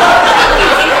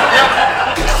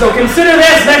 So consider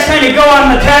this next time you go out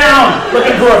in the town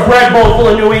looking for a bread bowl full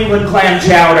of New England clam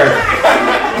chowder.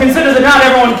 Consider that not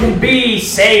everyone can be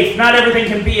safe. Not everything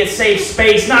can be a safe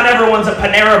space. Not everyone's a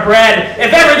Panera Bread. If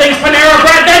everything's Panera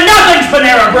Bread, then nothing's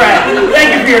Panera Bread.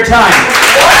 Thank you for your time.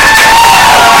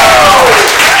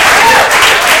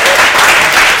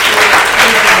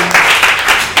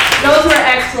 Those were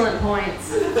excellent points.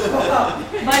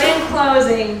 But in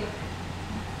closing,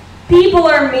 people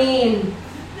are mean.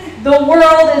 The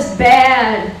world is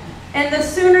bad. And the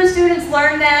sooner students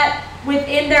learn that with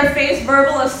in-their-face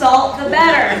verbal assault, the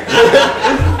better.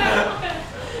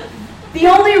 The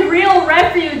only real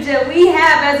refuge that we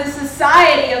have as a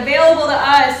society available to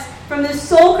us from this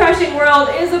soul-crushing world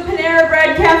is a Panera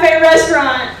Bread cafe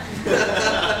restaurant.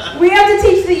 We have to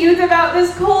teach the youth about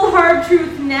this cold, hard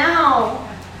truth now.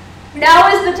 Now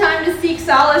is the time to seek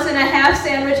solace in a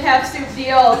half-sandwich, half-soup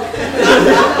deal.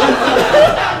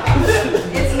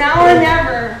 It's now or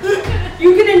never.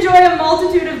 You can enjoy a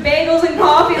multitude of bagels and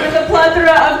coffee with a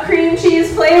plethora of cream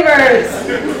cheese flavors.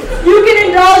 You can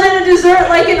indulge in a dessert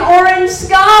like an orange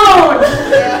scone.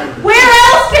 Where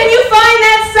else can you find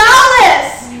that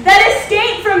solace? That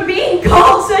escape from being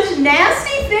called such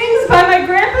nasty things by my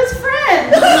grandpa's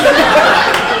friends.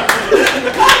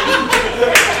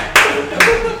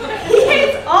 He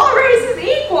hates all races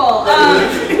equal.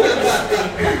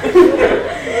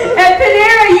 At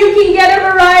Panera, you can get a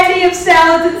variety of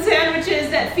salads and sandwiches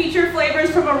that feature flavors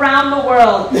from around the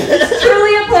world. It's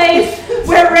truly a place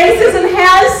where racism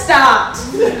has stopped.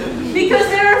 Because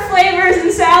there are flavors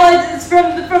and salads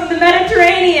from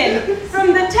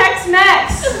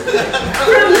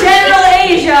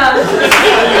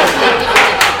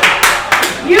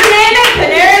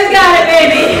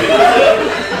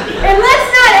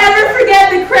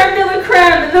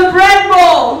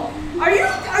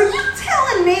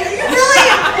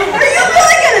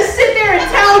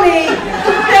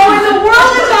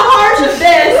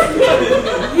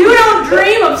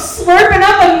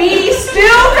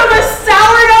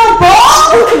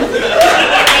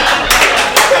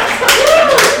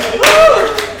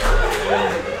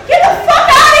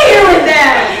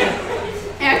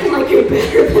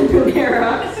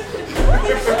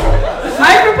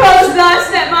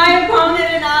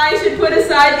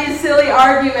aside these silly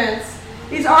arguments.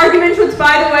 These arguments, which,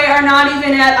 by the way, are not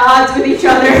even at odds with each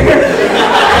other. They're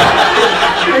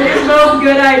just both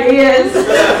good ideas.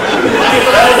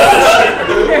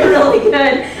 They're really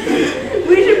good.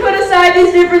 We should put aside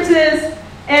these differences,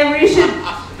 and we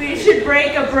should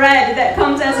break a bread that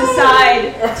comes as a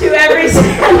side to every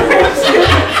salad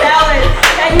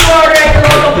that you order at your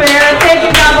local Panera. Thank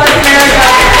you, God bless America.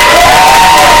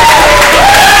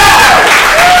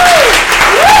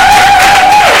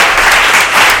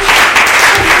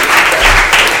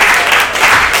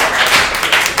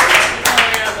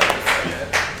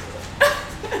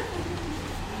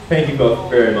 Thank you both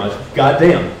very much.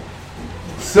 Goddamn.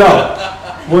 So,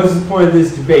 what's the point of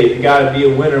this debate? There's got to be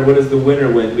a winner. What does the winner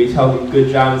win? Do we tell them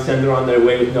good job and send them on their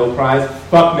way with no prize?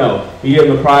 Fuck no. We give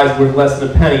them a prize worth less than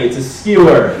a penny. It's a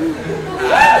skewer.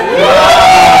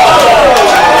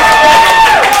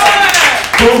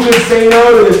 Who could say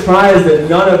no to this prize that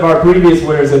none of our previous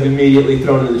winners have immediately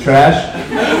thrown in the trash?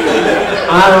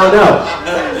 I don't know.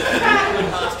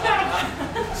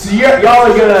 So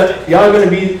y'all are gonna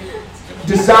be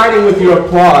deciding with your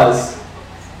applause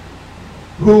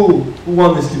who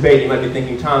won this debate. You might be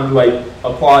thinking, Tom, do I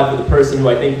applaud for the person who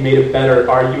I think made a better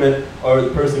argument, or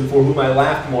the person for whom I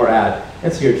laughed more at?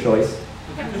 That's your choice.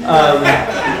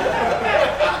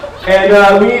 And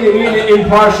we need an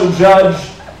impartial judge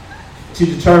to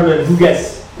determine who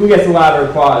gets the louder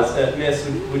applause. Miss,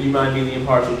 would you mind being the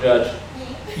impartial judge?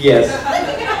 Yes.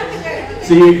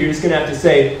 So you're just gonna have to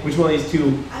say which one of these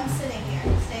two. I'm sitting here.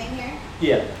 Staying here?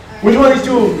 Yeah. Which one of these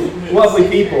two lovely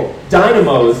people,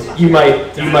 dynamos, you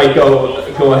might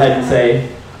go ahead and say,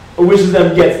 which of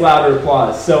them gets louder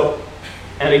applause? So,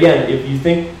 and again, if you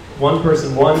think one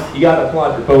person won, you got to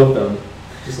applaud for both of them.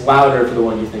 Just louder for the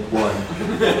one you think won,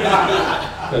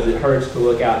 because it hurts to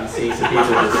look out and see some people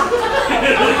just.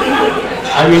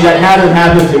 I mean, that hasn't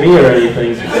happened to me or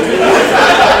anything.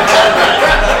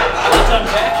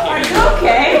 Are you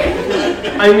okay?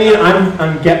 I mean,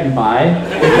 I'm getting by.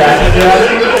 If that's what you're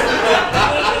asking.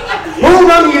 Who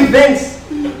among you thinks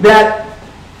that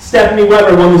Stephanie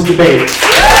Weber won this debate?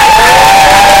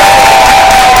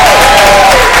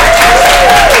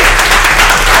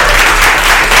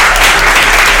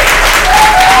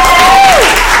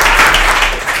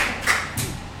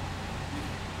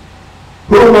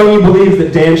 Who among you believes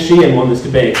that Dan Sheehan won this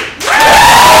debate?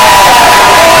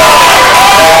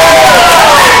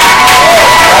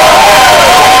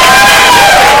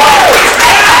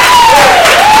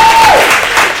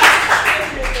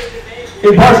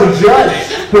 Impartial judge.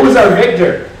 Who was our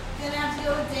victor? Gonna have to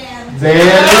go with Dan.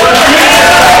 Dan.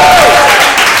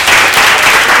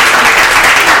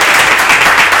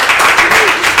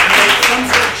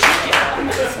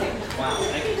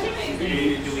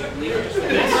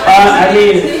 I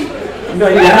mean, no,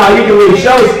 you know how you can leave.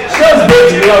 Show's big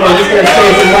to go. I'm just gonna say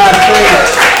some last things.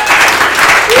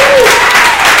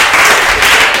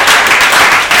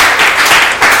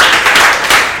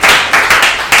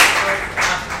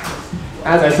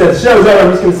 As I said, the show's over.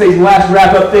 I'm just going to say some last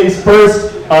wrap-up things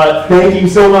first. Thank you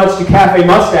so much to Cafe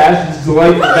Mustache. This is a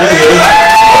delightful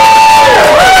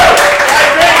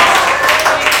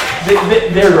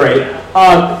venue. They're great.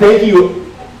 Thank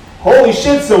you, holy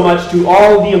shit, so much to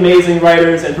all the amazing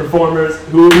writers and performers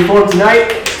who performed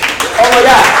tonight. Oh my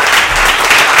God.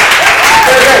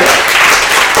 They're great.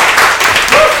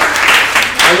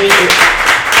 I mean,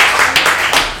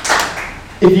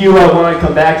 if you want to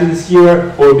come back to the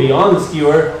Skewer or be on the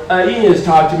Skewer, you can just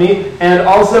talk to me. And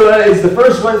also, it's the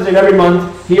first Wednesday of every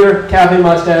month here, Cafe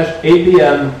Mustache, 8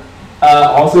 p.m.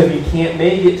 Also, if you can't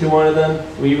make it to one of them,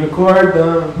 we record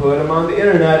them and put them on the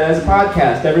internet as a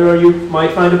podcast. Everywhere you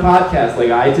might find a podcast, like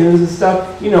iTunes and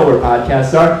stuff, you know where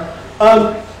podcasts are.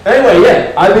 Anyway,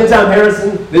 yeah, I've been Tom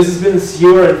Harrison. This has been the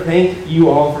Skewer, and thank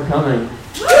you all for coming.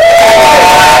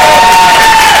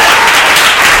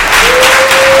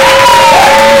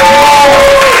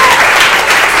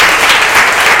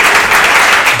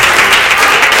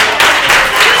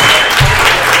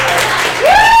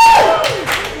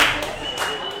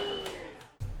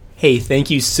 Hey, thank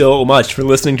you so much for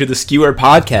listening to the Skewer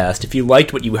podcast. If you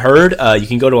liked what you heard, you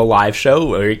can go to a live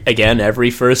show, again, every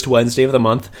first Wednesday of the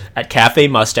month at Cafe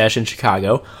Mustache in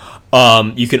Chicago.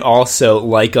 You can also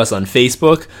like us on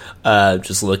Facebook.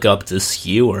 Just look up the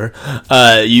Skewer.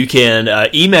 You can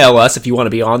email us if you want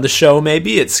to be on the show,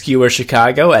 maybe, at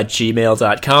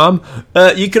skewerchicago@gmail.com.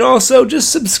 You can also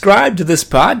just subscribe to this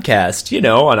podcast,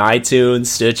 on iTunes,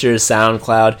 Stitcher,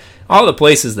 SoundCloud, all the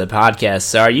places that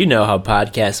podcasts are. You know how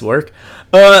podcasts work.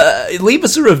 Leave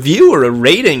us a review or a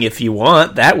rating if you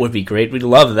want. That would be great. We'd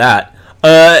love that.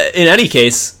 In any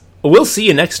case, we'll see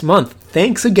you next month.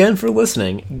 Thanks again for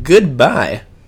listening. Goodbye.